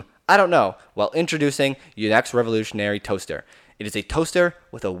 I don't know. Well, introducing your next revolutionary toaster. It is a toaster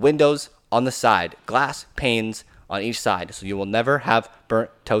with a windows on the side, glass panes on each side, so you will never have burnt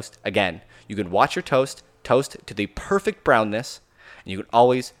toast again. You can watch your toast to the perfect brownness, and you can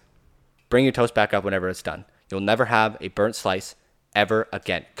always bring your toast back up whenever it's done. You'll never have a burnt slice ever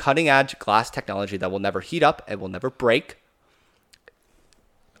again. Cutting edge glass technology that will never heat up and will never break.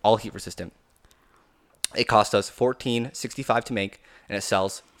 All heat resistant. It cost us $14.65 to make, and it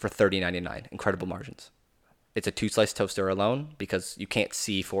sells for $30.99. Incredible margins. It's a 2-slice toaster alone because you can't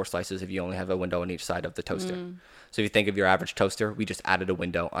see 4 slices if you only have a window on each side of the toaster. So if you think of your average toaster, we just added a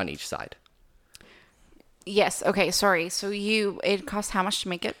window on each side. Yes. Okay. Sorry. So it cost how much to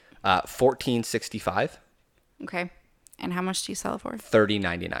make it? $14.65. Okay. And how much do you sell it for?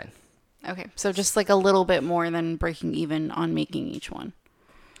 $30.99. Okay. So just like a little bit more than breaking even on making each one.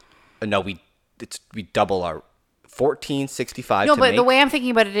 No, we double our $14.65. No, but the way I'm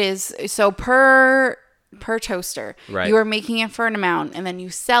thinking about it is, so per toaster, right, you are making it for an amount and then you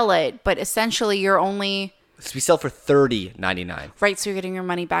sell it, but essentially you're only... So we sell for $30.99. Right, so you're getting your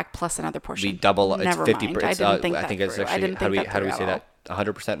money back plus another portion. We double. Never it's 50%. mind. I didn't think I that think it's through. actually. How do we say that?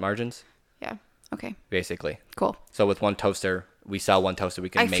 100% margins. Yeah. Okay. Basically. Cool. So with one toaster, we sell one toaster. We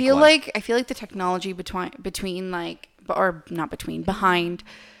can make feel one. like the technology behind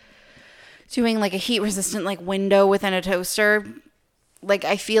doing like a heat resistant like window within a toaster. Like,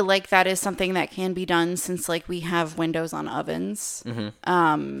 I feel like that is something that can be done since, like, we have windows on ovens.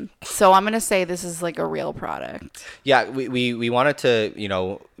 Mm-hmm. So I'm going to say this is, like, a real product. Yeah, we wanted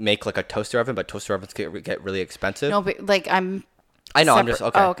to, make, like, a toaster oven, but toaster ovens get really expensive. No, but, like, I know, separate. I'm just,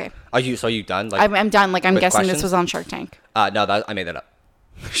 okay. Oh, okay. Are you done? Like, I'm done. Like, I'm guessing questions? this was on Shark Tank. No, I made that up.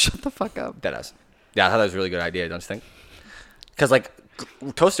 Shut the fuck up. That is. Yeah, I thought that was a really good idea, don't you think? Because, like,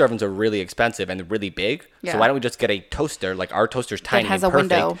 toaster ovens are really expensive and really big. Yeah. So why don't we just get a toaster, like our toaster's tiny and perfect,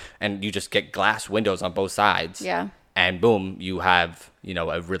 window, and you just get glass windows on both sides. Yeah. And boom, you have,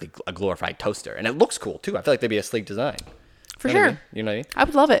 a glorified toaster. And it looks cool too. I feel like thuld be a sleek design. For sure. You know what I mean? I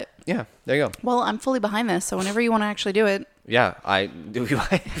would love it. Yeah, there you go. Well, I'm fully behind this, so whenever you want to actually do it. Yeah, if you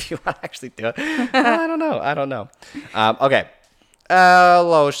want to actually do it. I don't know. Okay.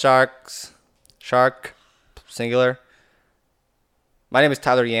 Hello, sharks. Shark, singular. My name is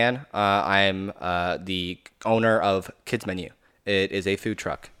Tyler Yan. I'm the owner of Kids Menu. It is a food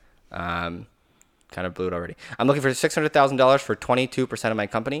truck. Kind of blew it already. I'm looking for $600,000 for 22% of my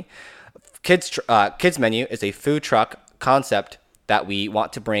company. Kids Menu is a food truck concept that we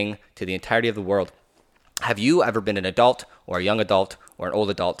want to bring to the entirety of the world. Have you ever been an adult or a young adult or an old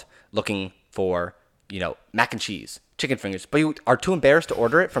adult looking for, mac and cheese, chicken fingers, but you are too embarrassed to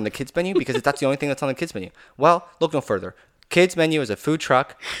order it from the Kids Menu because that's the only thing that's on the Kids Menu? Well, look no further. Kids Menu is a food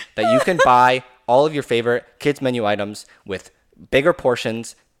truck that you can buy all of your favorite Kids Menu items with bigger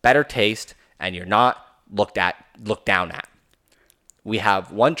portions, better taste, and you're not looked down at. We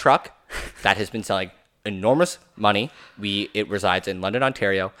have one truck that has been selling enormous money. It resides in London,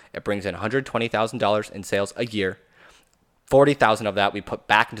 Ontario. It brings in $120,000 in sales a year. 40,000 of that we put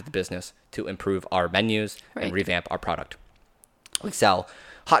back into the business to improve our menus and revamp our product. We sell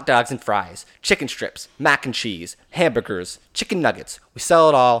hot dogs and fries, chicken strips, mac and cheese, hamburgers, chicken nuggets. We sell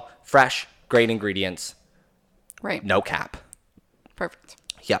it all fresh, great ingredients. Right. No cap. Perfect.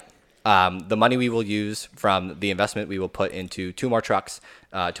 Yep. The money we will use from the investment we will put into 2 more trucks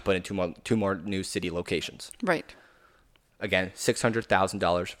to put in two more new city locations. Right. Again,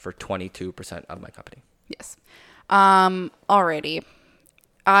 $600,000 for 22% of my company. Yes. Alrighty.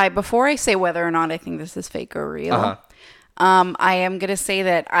 Before I say whether or not I think this is fake or real, I am going to say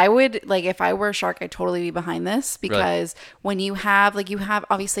that I would, like, if I were a shark, I'd totally be behind this because when you have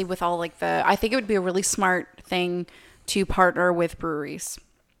obviously with all like I think it would be a really smart thing to partner with breweries,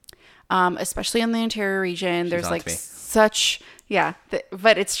 especially in the Ontario region. There's like such,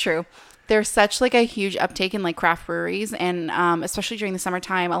 but it's true. There's such like a huge uptake in like craft breweries, and especially during the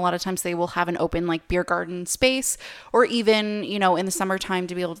summertime, a lot of times they will have an open like beer garden space, or even, in the summertime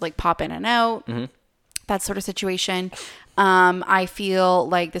to be able to like pop in and out. Mm-hmm. That sort of situation. I feel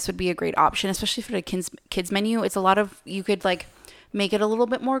like this would be a great option, especially for the kids menu. It's a lot of, you could like make it a little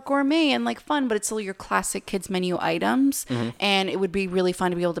bit more gourmet and like fun, but it's still your classic kids menu items. Mm-hmm. And it would be really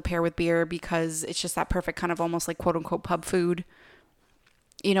fun to be able to pair with beer because it's just that perfect kind of almost like quote unquote pub food.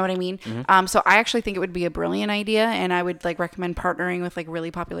 You know what I mean? Mm-hmm. So I actually think it would be a brilliant idea, and I would like recommend partnering with like really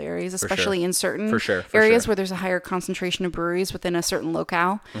popular areas, especially in certain areas where there's a higher concentration of breweries within a certain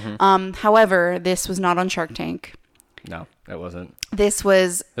locale. Mm-hmm. However, this was not on Shark Tank. No, it wasn't. This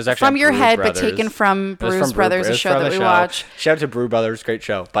was actually from on your Brew head, Brothers. but taken from Brews Brothers, a show that we watch. Shout out to Brew Brothers, great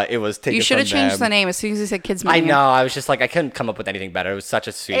show. But it was taken. You should have from changed them. the name as soon as you said Kids I Menu. know. I was just like, I couldn't come up with anything better. It was such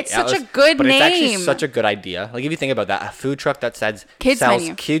a sweet. It's such a good but name. It's actually such a good idea. Like if you think about that, a food truck that sells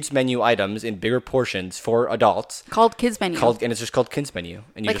Menu. kids menu items in bigger portions for adults. Called Kids Menu. And it's just called Kids Menu.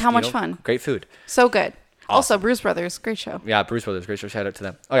 And you Like, just, how much fun? Great food. So good. Also, Awesome. Brews Brothers, great show. Yeah, Bruce Brothers, great show. Shout out to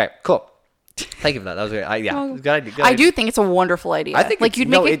them. Okay, cool. Thank you for that. That was great. Good idea. Good I idea. do think it's a wonderful idea. I think like you'd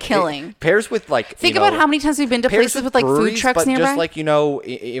make a killing. It pairs with like. Think about how many times we've been to pairs places with like food breweries, trucks but nearby. just like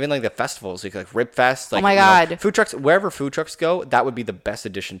even like the festivals, like Rib Fest. Like, my God. food trucks. Wherever food trucks go, that would be the best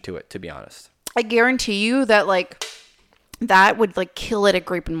addition to it. To be honest, I guarantee you that like that would like kill it at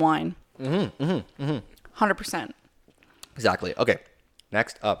Grape and Wine. 100%. exactly. Okay,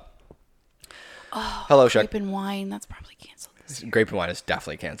 next up. Hello, Shark. Grape and Wine, that's probably canceled this year. Grape and Wine is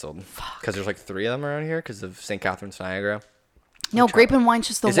definitely canceled because there's like 3 of them around here because of St. Catharines, Niagara. No, Grape and Wine's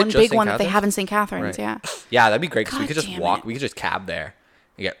just the Is it one just big St. one that they Catharines? have in St. Catharines. Right. Yeah. Yeah, that'd be great because we God could just damn walk. it. We could just cab there.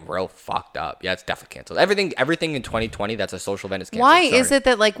 You get real fucked up. Yeah, it's definitely canceled. Everything in 2020 that's a social event is canceled. Why is Sorry. it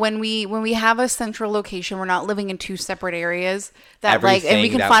that like when we have a central location, we're not living in 2 separate areas that like, and we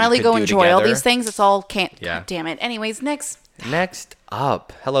Everything can that we finally could go do enjoy all together. these things? It's all can't. Yeah. God damn it. Anyways, next. Next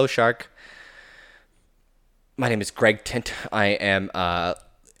up, hello Shark. My name is Greg Tint. I am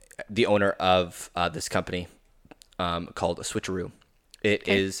the owner of this company called Switcheroo. It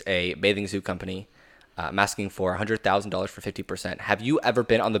is a bathing suit company. I'm asking for $100,000 for 50%. Have you ever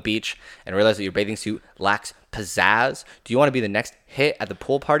been on the beach and realized that your bathing suit lacks pizzazz? Do you want to be the next hit at the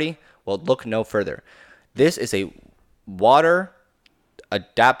pool party? Well, look no further. This is a water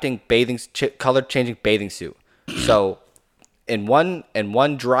adapting color changing bathing suit. So when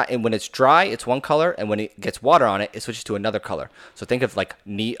it's dry, it's one color, and when it gets water on it, it switches to another color. So think of like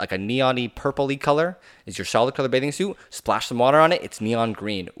a neon-y purpley color is your solid color bathing suit. Splash some water on it, it's neon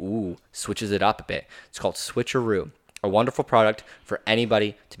green. Ooh, switches it up a bit. It's called Switcheroo, a wonderful product for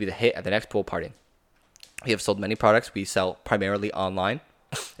anybody to be the hit at the next pool party. We have sold many products. We sell primarily online,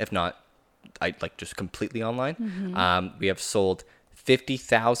 if not, just completely online. Mm-hmm. We have sold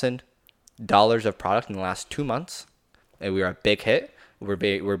 $50,000 of product in the last 2 months. And we are a big hit. We're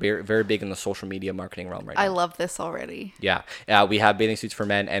very big in the social media marketing realm right now. I love this already. Yeah. We have bathing suits for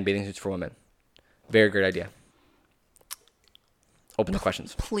men and bathing suits for women. Very great idea. Open the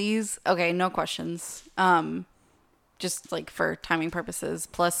questions. Please. Okay, no questions. Just like for timing purposes.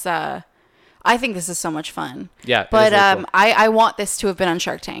 Plus, I think this is so much fun. Yeah. But really cool. I want this to have been on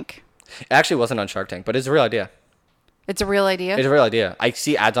Shark Tank. It actually wasn't on Shark Tank, but it's a real idea. It's a real idea. It's a real idea. I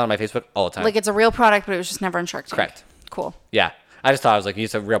see ads on my Facebook all the time. Like it's a real product, but it was just never on Shark Tank. Correct. Cool. Yeah. I just thought I was like,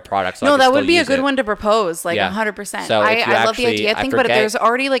 it's a real product. So No, I could that still would be a use good it. one to propose, like Yeah. 100%. So if you I love the actually- idea. I Think about it. forget- There's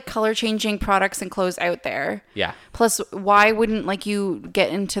already like color changing products and clothes out there. Yeah. Plus, why wouldn't like you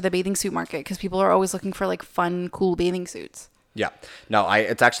get into the bathing suit market? Because people are always looking for like fun, cool bathing suits. Yeah. No,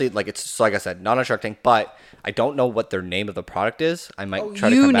 it's actually it's like I said, not on Shark Tank, but I don't know what their name of the product is. I might try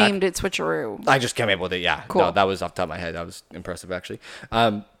to You come back. named it Switcheroo. I just came up with it. Yeah. Cool. No, that was off the top of my head. That was impressive, actually.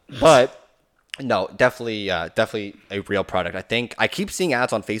 But no, definitely a real product. I think I keep seeing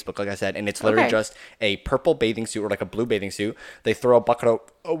ads on Facebook, like I said, and it's literally Okay. just a purple bathing suit or like a blue bathing suit. They throw a bucket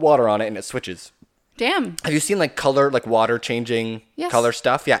of water on it and it switches. Damn. Have you seen like color, like water changing Yes. color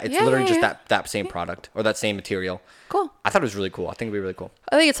stuff? Yeah, it's Yeah, literally yeah, just yeah. that same product or that same material. Cool. I thought it was really cool. I think it'd be really cool.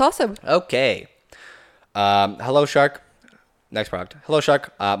 I think it's awesome. Okay. Hello, Shark. Next product. Hello,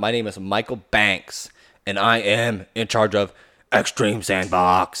 Shark. My name is Michael Banks, and I am in charge of Extreme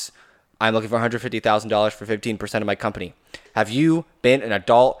Sandbox. I'm looking for $150,000 for 15% of my company. Have you been an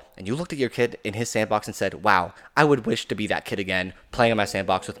adult and you looked at your kid in his sandbox and said, wow, I would wish to be that kid again, playing in my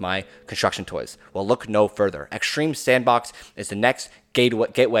sandbox with my construction toys? Well, look no further. Extreme Sandbox is the next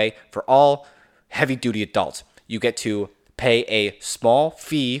gateway for all heavy-duty adults. You get to pay a small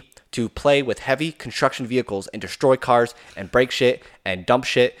fee to play with heavy construction vehicles and destroy cars and break shit and dump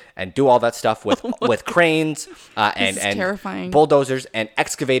shit and do all that stuff with with cranes and terrifying. bulldozers and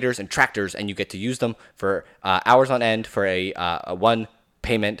excavators and tractors, and you get to use them for hours on end for a one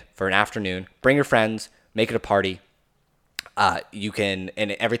payment for an afternoon. Bring your friends, make it a party. You can,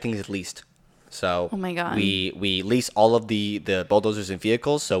 and everything is leased. So Oh my God. we lease all of the bulldozers and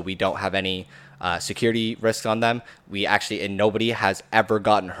vehicles, so we don't have any security risks on them. We actually, and nobody has ever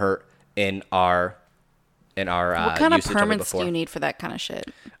gotten hurt in our What kind of usage it permits do before. you need for that kind of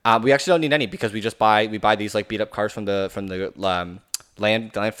shit? We actually don't need any because we buy these like beat up cars from the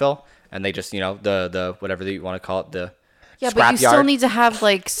landfill, and they just the whatever you want to call it, the Yeah, scrap but you yard. still need to have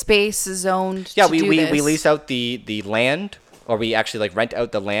like space zoned. Yeah, to do we this. lease out the land or we actually like rent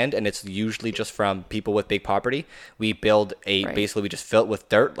out the land, and it's usually just from people with big property. We build basically we just fill it with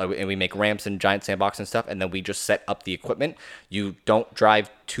dirt, and we make ramps and giant sandbox and stuff, and then we just set up the equipment. You don't drive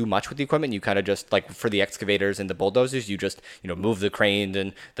too much with the equipment. You kind of just like for the excavators and the bulldozers, you just move the cranes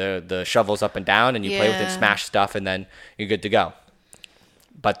and the shovels up and down, and you play with it, smash stuff, and then you're good to go.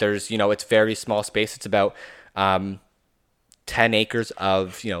 But there's it's very small space. It's about 10 acres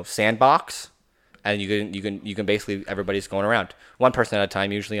of sandbox. And you can basically, everybody's going around one person at a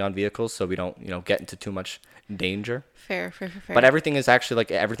time, usually on vehicles, so we don't get into too much danger. Fair. But everything is actually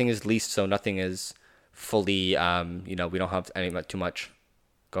everything is leased, so nothing is fully we don't have too much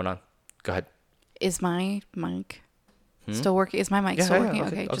going on. Go ahead. Is my mic still working? Is my mic still working?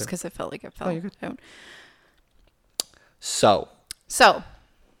 Okay, just because it felt like it fell out. So,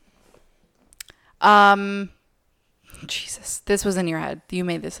 Jesus, this was in your head. You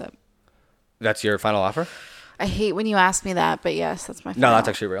made this up. That's your final offer? I hate when you ask me that, but yes, that's my final. No, that's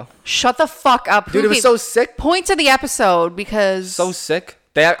actually real. Shut the fuck up. Dude, it was so sick. Point to the episode because... So sick.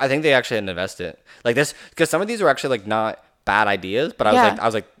 I think they actually didn't invest it. Like this, because some of these were actually like not bad ideas, but I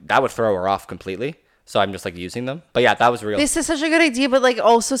was like, that would throw her off completely. So I'm just like using them. But yeah, that was real. This is such a good idea, but like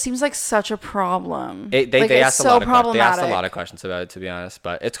also seems like such a problem. They asked a lot of questions about it, to be honest.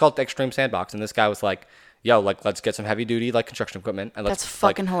 But it's called Extreme Sandbox, and this guy was like, yo, like, let's get some heavy duty, like, construction equipment. And that's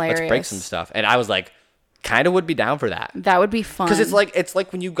fucking hilarious. Let's break some stuff. And I was like, kind of would be down for that. That would be fun. Because it's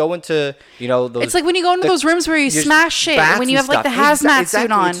like when you go into, those. It's like when you go into those rooms where you smash shit. When you have like the hazmat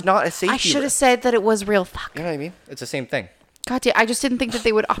suit on. It's not a safety. I should have said that it was real. Fuck. You know what I mean? It's the same thing. God damn, I just didn't think that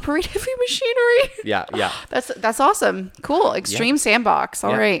they would operate heavy machinery. Yeah. That's awesome. Cool. Extreme Sandbox.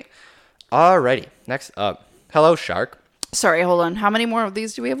 All right. Alrighty. Next up. Hello, Shark. Sorry, hold on. How many more of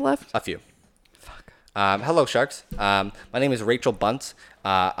these do we have left? A few. Hello, Sharks. My name is Rachel Bunce.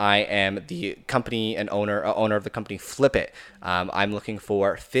 I am the company and owner of the company Flip It. I'm looking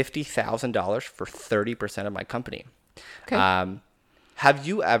for $50,000 for 30% of my company. Okay. Have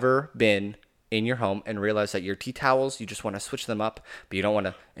you ever been in your home and realized that your tea towels, you just want to switch them up, but you don't want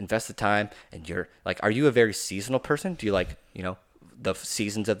to invest the time? And you're like, are you a very seasonal person? Do you like, the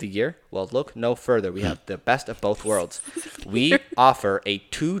seasons of the year? Well, look no further. We have the best of both worlds. We offer a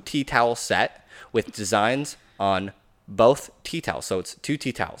 2 tea towel set with designs on both tea towels. So it's 2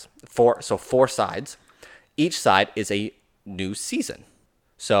 tea towels, 4 sides. Each side is a new season.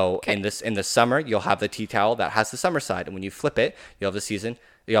 So in the summer, you'll have the tea towel that has the summer side, and when you flip it, you'll have the season.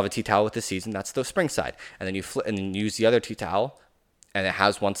 You have a tea towel with the season. That's the spring side, and then you flip and then use the other tea towel, and it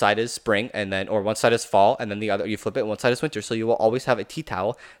has one side is spring, or one side is fall, and then the other you flip it, and one side is winter. So you will always have a tea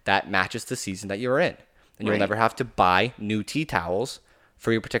towel that matches the season that you're in, and you'll never have to buy new tea towels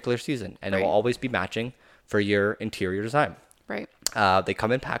for your particular season, and it will always be matching for your interior design. Right. They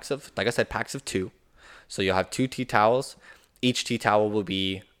come in packs of, like I said, packs of 2. So you'll have 2 tea towels. Each tea towel will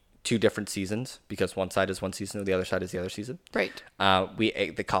be 2 different seasons because one side is one season and the other side is the other season. Right.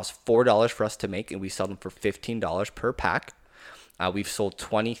 They cost $4 for us to make, and we sell them for $15 per pack. We've sold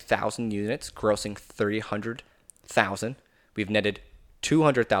 20,000 units, grossing $300,000. We've netted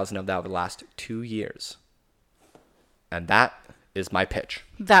 $200,000 of that over the last 2 years. And that is my pitch.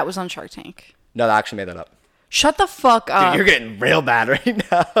 That was on Shark Tank. No, I actually made that up. Shut the fuck up. Dude, you're getting real bad right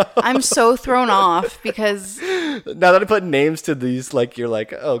now. I'm so thrown off because... Now that I put names to these, like, you're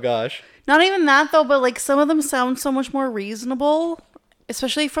like, oh gosh. Not even that though, but like some of them sound so much more reasonable,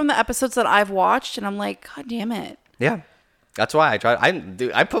 especially from the episodes that I've watched, and I'm like, God damn it. Yeah. That's why I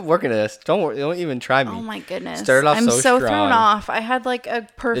tried. I put work into this. Don't even try me. Oh my goodness. Started off I'm so strong. thrown off. I had like a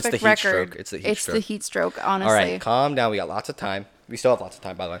perfect it's the record. Stroke. It's the heat stroke, honestly. All right, calm down. We got lots of time. We still have lots of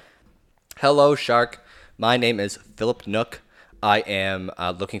time, by the way. Hello, Shark. My name is Philip Nook. I am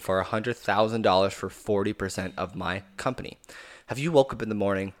looking for $100,000 for 40% of my company. Have you woke up in the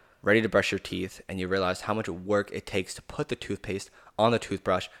morning, ready to brush your teeth, and you realize how much work it takes to put the toothpaste on the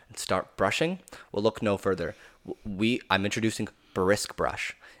toothbrush and start brushing? Well, look no further. I'm introducing Brisk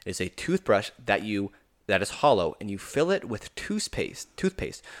Brush. It is a toothbrush that is hollow, and you fill it with toothpaste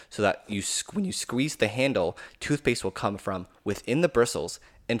so that when you squeeze the handle, toothpaste will come from within the bristles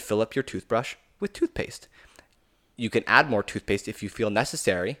and fill up your toothbrush with toothpaste. You can add more toothpaste if you feel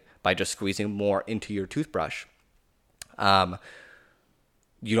necessary by just squeezing more into your toothbrush. You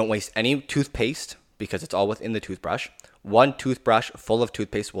don't waste any toothpaste because it's all within the toothbrush. One toothbrush full of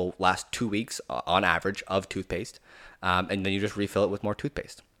toothpaste will last 2 weeks on average of toothpaste. And then you just refill it with more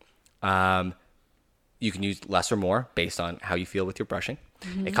toothpaste. You can use less or more based on how you feel with your brushing.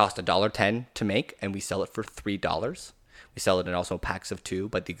 Mm-hmm. It costs $1.10 to make, and we sell it for $3. We sell it in also packs of 2,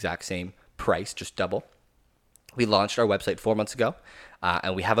 but the exact same price, just double. We launched our website 4 months ago,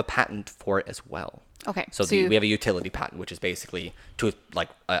 and we have a patent for it as well. Okay. So, we have a utility patent, which is basically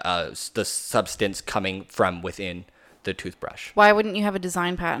the substance coming from within the toothbrush. Why wouldn't you have a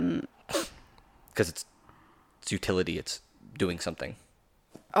design patent? Because it's utility. It's doing something.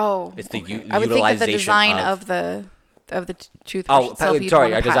 Oh, it's the I would think of the utilization design of the toothbrush. Oh,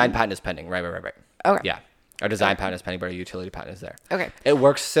 sorry. Our design patent is pending. Right. Okay. Yeah. Our design patent is pending, but our utility patent is there. Okay. It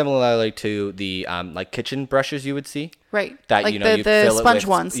works similarly to the like kitchen brushes you would see. Right. That like you the fill sponge it with,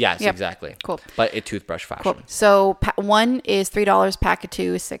 ones. Yes, Yep. exactly. Cool. But a toothbrush fashion. Cool. So one is $3. Pack of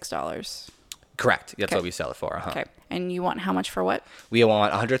two is $6. Correct. That's what we sell it for. Uh-huh. Okay. And you want how much for what? We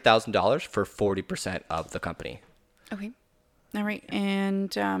want $100,000 for 40% of the company. Okay. All right.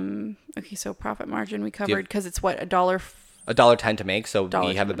 And okay, so profit margin we covered because it's what, $1? $1.10 to make, so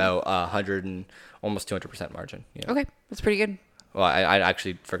we have $1.10. about 100 and almost 200% margin. Yeah. Okay, that's pretty good. Well, I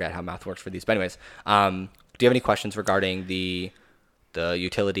actually forget how math works for these, but anyways, do you have any questions regarding the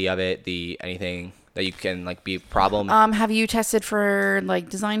utility of it, anything that you can like be a problem? Have you tested for like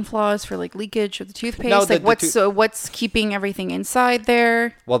design flaws for like leakage of the toothpaste? No, like what's keeping everything inside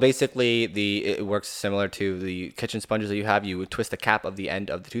there? Well, basically, it works similar to the kitchen sponges that you have. You would twist the cap of the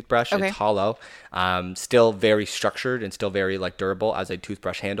end of the toothbrush. Okay. It's hollow, still very structured and still very like durable as a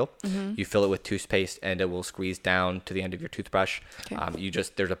toothbrush handle. Mm-hmm. You fill it with toothpaste and it will squeeze down to the end of your toothbrush.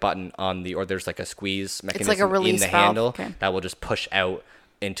 Okay. There's a button or there's like a squeeze mechanism like a release in the valve. handle Okay. that will just push out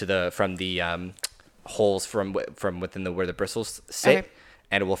into from the holes from within where the bristles sit. Okay.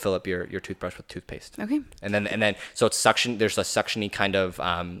 And it will fill up your toothbrush with toothpaste. Okay. And then so it's suction. There's a suctiony kind of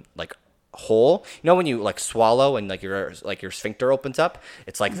like hole. You know when you like swallow and like your sphincter opens up,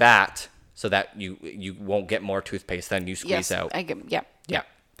 it's like that, so that you won't get more toothpaste than you squeeze out. Yeah.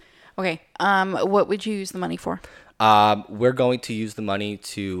 Okay. What would you use the money for? We're going to use the money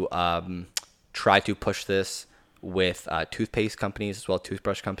to try to push this with toothpaste companies as well as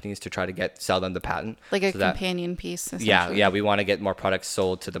toothbrush companies to try to sell them the patent. Like a companion piece, essentially. Yeah, we want to get more products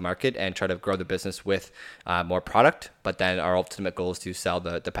sold to the market and try to grow the business with more product. But then our ultimate goal is to sell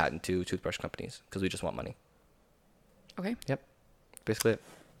the patent to toothbrush companies because we just want money. Okay. Yep. Basically it.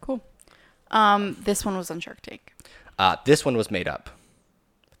 Cool. This one was on Shark Tank. This one was made up.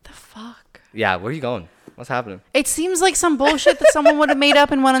 What the fuck? Yeah, where are you going? What's happening? It seems like some bullshit that someone would have made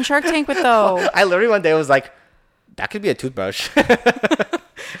up and went on Shark Tank with, though. I literally one day was like, that could be a toothbrush.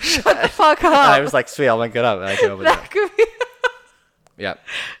 Shut the fuck up. I was like, sweet, I'll link it up. And I came up with that. Could be. Yeah.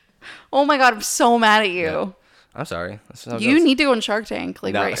 Oh my God, I'm so mad at you. Yeah. I'm sorry. You need to go on Shark Tank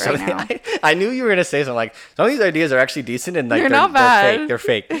right now. I knew you were gonna say something like some of these ideas are actually decent and like They're not bad. They're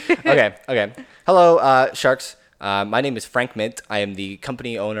fake. Okay. Hello, sharks. My name is Frank Mint. I am the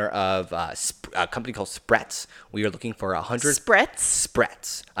company owner of a company called Spretz. We are looking for 100 Spretz.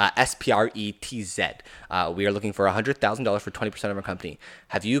 Spretz. We are looking for $100,000 for 20% of our company.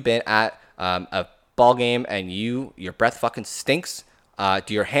 Have you been at a ball game and your breath fucking stinks?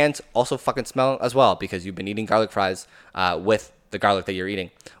 Do your hands also fucking smell as well because you've been eating garlic fries with the garlic that you're eating?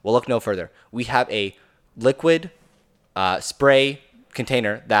 Well, look no further. We have a liquid spray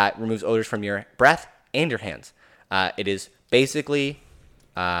container that removes odors from your breath and your hands. It is basically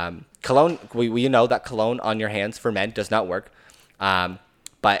cologne. We know that cologne on your hands for men does not work, and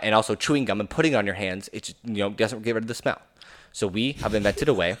also chewing gum and putting it on your hands, it doesn't get rid of the smell. So we have invented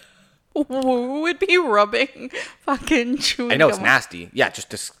a way. Who would be rubbing fucking chewing gum? I know it's nasty. Yeah, just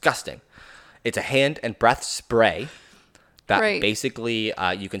disgusting. It's a hand and breath spray that basically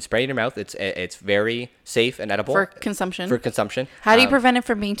you can spray in your mouth. It's very safe and edible for consumption. How do you prevent it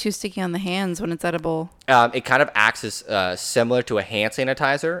from being too sticky on the hands when it's edible? It kind of acts as similar to a hand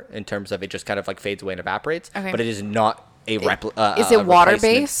sanitizer in terms of it just kind of like fades away and evaporates. Okay. But it is not a is it water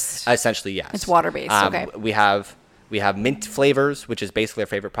based? Essentially, yes. It's water based. Okay. We have mint flavors, which is basically our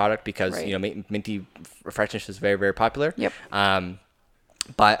favorite product because minty freshness is very, very popular. Yep.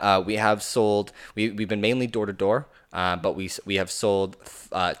 But we have sold. We've been mainly door to door, but we have sold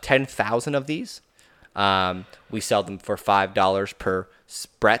 10,000 of these. We sell them for $5 per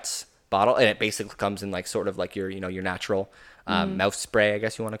Spretz bottle, and it basically comes in like sort of like your natural mouth spray, I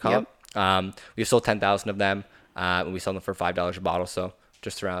guess you want to call it. We've sold 10,000 of them, and we sell them for $5 a bottle, so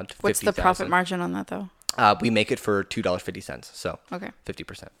just around 50,000. What's the profit margin on that though? We make it for $2.50, so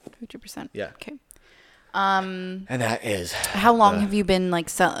 50%. 50%. Yeah. Okay. And that is. How long have you been like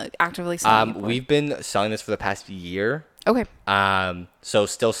actively selling? We've been selling this for the past year. Okay. So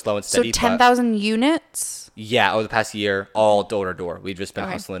still slow and steady. So 10,000 units. Yeah, over the past year, all door to door. We've just been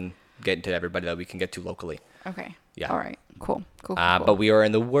hustling, getting to everybody that we can get to locally. Okay. Yeah. All right. Cool. But we are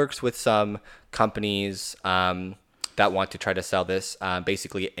in the works with some companies. that want to try to sell this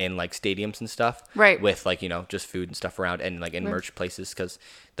basically in like stadiums and stuff, right? With like just food and stuff around, and like in merch places, because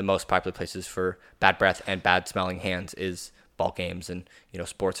the most popular places for bad breath and bad smelling hands is ball games and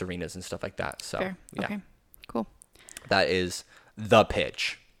sports arenas and stuff like that. So Fair. yeah, okay, cool. That is the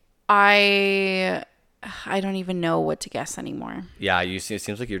pitch. I don't even know what to guess anymore. Yeah, you see, it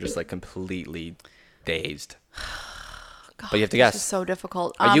seems like you're just like completely dazed. God, but you have to guess. This is so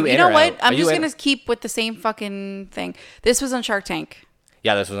difficult. Are you in know or what? out? I'm Are you just in? gonna keep with the same fucking thing. This was on Shark Tank.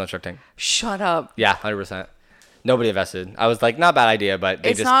 Yeah, this was on Shark Tank. Shut up. Yeah, 100%. Nobody invested. I was like, not a bad idea, but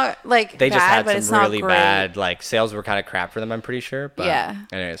It's not like they bad, just had but it's some not really great. bad, like sales were kind of crap for them, I'm pretty sure. But Yeah.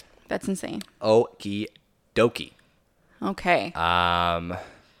 anyways, That's insane. okie dokie. Okay. Hold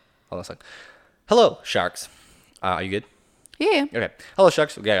on a sec. Hello, sharks. Are you good? Yeah. Okay. Hello,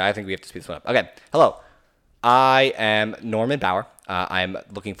 sharks. Okay, I think we have to speed this one up. Okay. Hello. I am Norman Bauer. I'm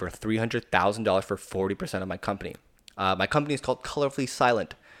looking for $300,000 for 40% of my company. My company is called Colorfully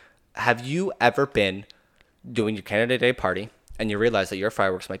Silent. Have you ever been doing your Canada Day party and you realize that your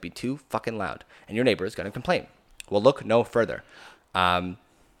fireworks might be too fucking loud and your neighbor is going to complain? Well, look no further.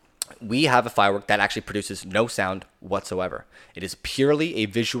 We have a firework that actually produces no sound whatsoever. It is purely a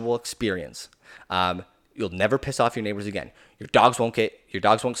visual experience. You'll never piss off your neighbors again. Your dogs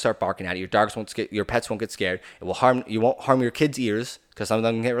won't start barking at you. Your pets won't get scared. You won't harm your kids' ears because some of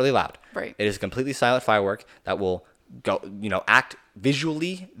them can get really loud. Right. It is a completely silent firework that will act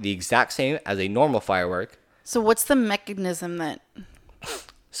visually the exact same as a normal firework. So what's the mechanism that?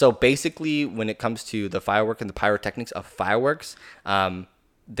 So basically, when it comes to the firework and the pyrotechnics of fireworks,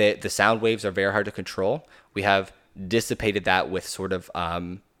 the sound waves are very hard to control. We have dissipated that with sort of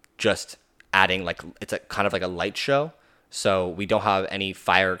just adding it's a kind of like a light show. So we don't have any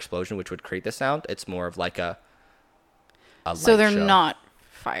fire explosion, which would create the sound. It's more of like a light So they're show. not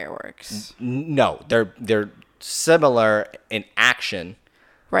fireworks. No, they're similar in action,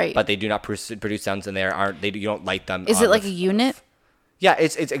 Right. but they do not produce sounds, and you don't light them. Is it like a unit? Yeah,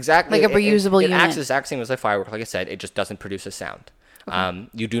 it's exactly Like a reusable it unit? acts the exact same as a firework. Like I said, it just doesn't produce a sound. Okay.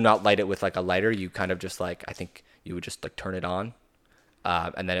 You do not light it with like a lighter. You kind of just I think you would just like turn it on,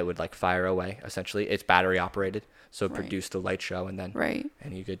 and then it would like fire away. Essentially, it's battery operated, so it produced a light show, and then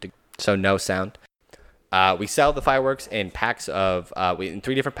and you get to so no sound. We sell the fireworks in packs of in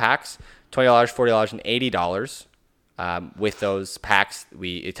 3 different packs: $20, $40, and $80. With those packs,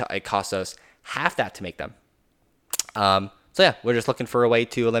 it costs us half that to make them. So yeah, we're just looking for a way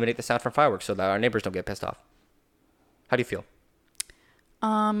to eliminate the sound from fireworks so that our neighbors don't get pissed off. How do you feel?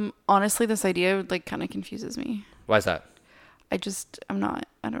 Honestly, this idea like kind of confuses me. Why is that? I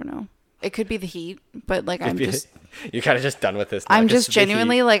don't know. It could be the heat, but like you're kind of just done with this now, I'm just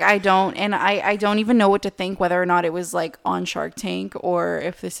genuinely like I don't even know what to think, whether or not it was like on Shark Tank or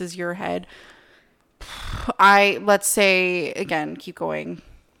if this is your head. Let's say again, keep going.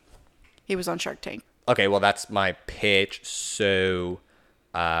 He was on Shark Tank. Okay, well that's my pitch. So,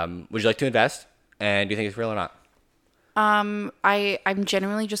 would you like to invest? And do you think it's real or not? I'm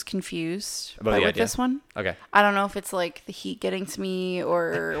genuinely just confused with this one. Okay. I don't know if it's like the heat getting to me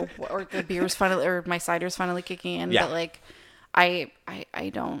or the beer's finally or my cider's finally kicking in. Yeah. But like,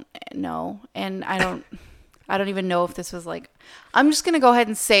 I don't know, and I don't even know if this was like. I'm just gonna go ahead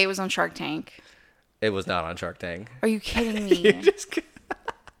and say it was on Shark Tank. It was not on Shark Tank. Are you kidding me?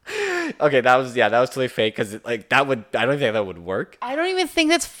 Okay, that was totally fake because I don't think that would work. I don't even think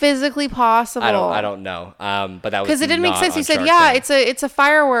that's physically possible. I don't know. But that was because it didn't make sense. You said, yeah, it's a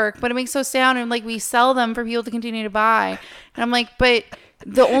firework, but it makes no sound, and like we sell them for people to continue to buy. And I'm like, but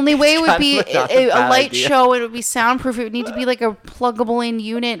the only way it would be a light show. It would be soundproof. It would need to be like a pluggable in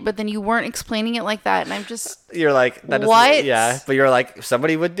unit. But then you weren't explaining it like that, and I'm just you're like that what? Yeah, but you're like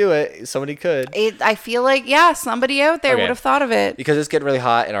somebody would do it. Somebody could. I feel like somebody out there would have thought of it. Because it's getting really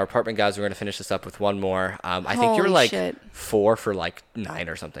hot in our apartment, guys. We're gonna finish this up with one more. I think you were like 4 for like 9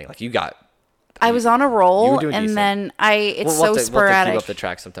 or something. Like you got. I was on a roll, and decent. then it's so sporadic. We'll have to keep up the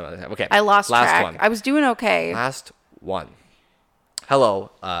track sometime. Okay. I lost track. One. I was doing okay. Last one.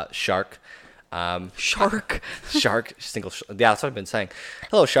 Hello, Shark. Shark. Shark. Yeah, that's what I've been saying.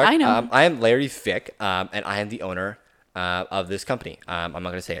 Hello, Shark. I know. I am Larry Fick, and I am the owner of this company. I'm not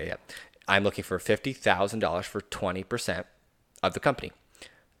going to say it yet. I'm looking for $50,000 for 20% of the company.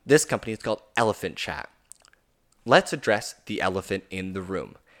 This company is called Elephant Chat. Let's address the elephant in the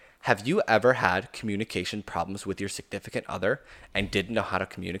room. Have you ever had communication problems with your significant other and didn't know how to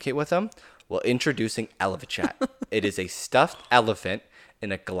communicate with them? Well, introducing Elephant Chat. It is a stuffed elephant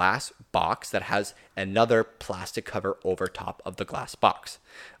in a glass box that has another plastic cover over top of the glass box.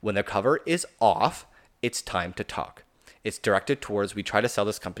 When the cover is off, it's time to talk. It's directed towards, we try to sell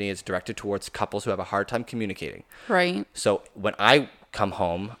this company, it's directed towards couples who have a hard time communicating. Right. So when I come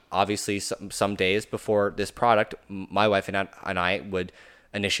home, obviously some days before this product, my wife and I would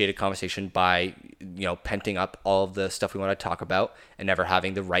initiate a conversation by, penting up all of the stuff we want to talk about and never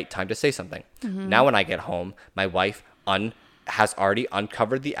having the right time to say something. Mm-hmm. Now when I get home, my wife has already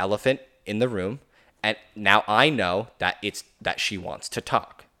uncovered the elephant in the room, and now I know that she wants to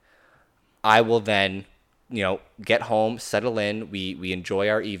talk. I will then, get home, settle in, we enjoy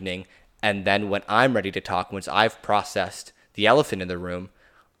our evening, and then when I'm ready to talk, once I've processed the elephant in the room,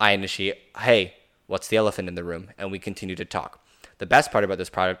 I initiate, hey, what's the elephant in the room? And we continue to talk. The best part about this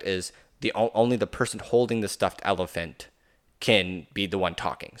product is only the person holding the stuffed elephant can be the one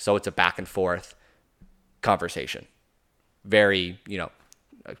talking. So it's a back and forth conversation. Very,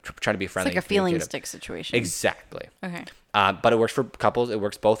 trying to be friendly. It's like a feeling stick situation. Exactly. Okay. But it works for couples. It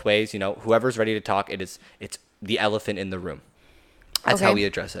works both ways. Whoever's ready to talk, it's the elephant in the room. That's how we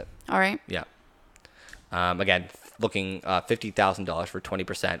address it. All right. Yeah. Again, looking $50,000 for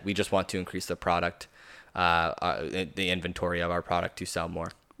 20%. We just want to increase the product, the inventory of our product to sell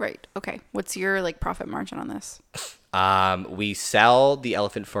more. Right. Okay. What's your profit margin on this? We sell the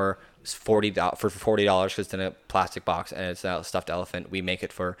elephant for $40 because it's in a plastic box and it's a stuffed elephant. We make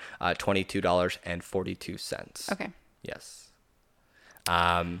it for $22.42. Okay. Yes.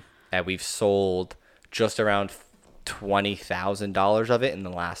 And we've sold just around $20,000 of it in the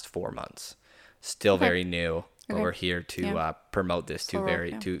last 4 months. Still very new. But we're here to promote this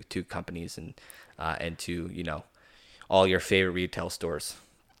to companies and to all your favorite retail stores,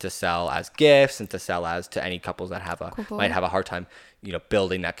 to sell as gifts and to sell as to any couples that might have a hard time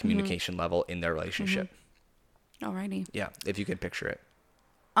building that communication level in their relationship. Alrighty. Yeah, if you can picture it.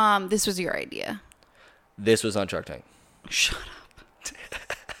 This was your idea. This was on Shark Tank. Shut up.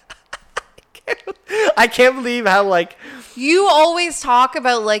 I can't believe how you always talk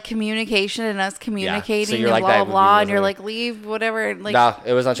about communication and us communicating so and blah blah blah, and you're leave whatever. No,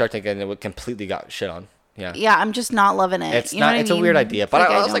 it was on Shark Tank and it completely got shit on. Yeah. Yeah, I'm just not loving it. It's not. It's a weird idea, but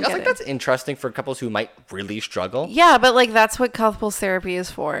I was like, that's interesting for couples who might really struggle. Yeah, but that's what couples therapy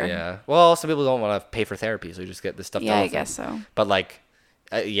is for. Yeah. Well, some people don't want to pay for therapy, so you just get this stuff. Yeah, I guess so. But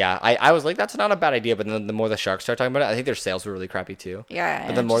I was like, that's not a bad idea. But then the more the sharks started talking about it, I think their sales were really crappy too. Yeah.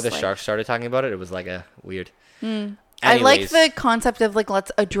 But the more the sharks started talking about it, it was a weird. Anyways, I like the concept of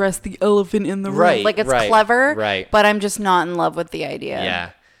let's address the elephant in the room. Right. It's clever. Right. But I'm just not in love with the idea.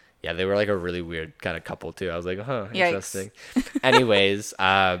 Yeah. Yeah, they were a really weird kind of couple too. I was like, interesting. Anyways,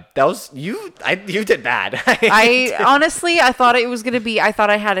 that was you. You did bad. I honestly, I thought it was gonna be. I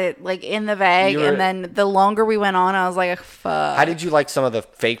thought I had it in the bag, and then the longer we went on, I was like, fuck. How did you like some of the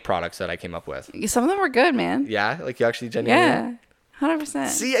fake products that I came up with? Some of them were good, man. Yeah, you actually genuinely. Yeah. 100%.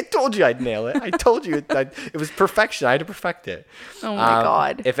 See, I told you I'd nail it. I told you it was perfection. I had to perfect it. Oh my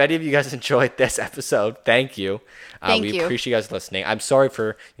God. If any of you guys enjoyed this episode, thank you. We appreciate you guys listening. I'm sorry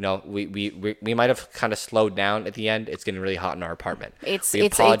for, we might have kind of slowed down at the end. It's getting really hot in our apartment. We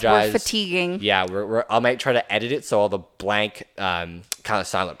apologize. We're fatiguing. Yeah, I might try to edit it so all the blank kind of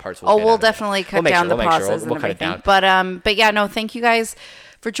silent parts we'll definitely cut down the pauses and everything. But yeah, no, thank you guys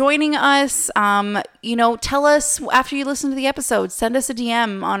for joining us. Tell us after you listen to the episode, send us a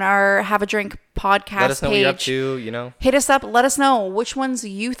DM on our Have a Drink podcast Let us know page. What you're up to, Hit us up. Let us know which ones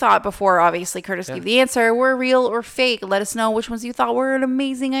you thought before, obviously, Curtis gave the answer, were real or fake. Let us know which ones you thought were an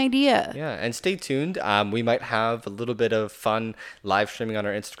amazing idea. Yeah, and stay tuned. We might have a little bit of fun live streaming on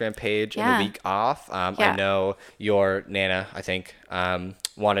our Instagram page in the week off. I know your Nana, I think,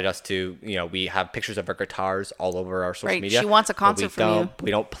 wanted us to, we have pictures of our guitars all over our social media. She wants a concert from you.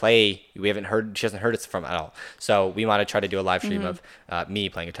 We don't play. She hasn't heard it from at all. So we want to try to do a live stream of me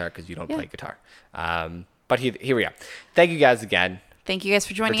playing guitar because you don't play guitar. But here we are. Thank you guys again. Thank you guys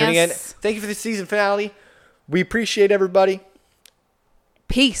for joining us. Thank you for the season finale. We appreciate everybody.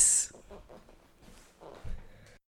 Peace.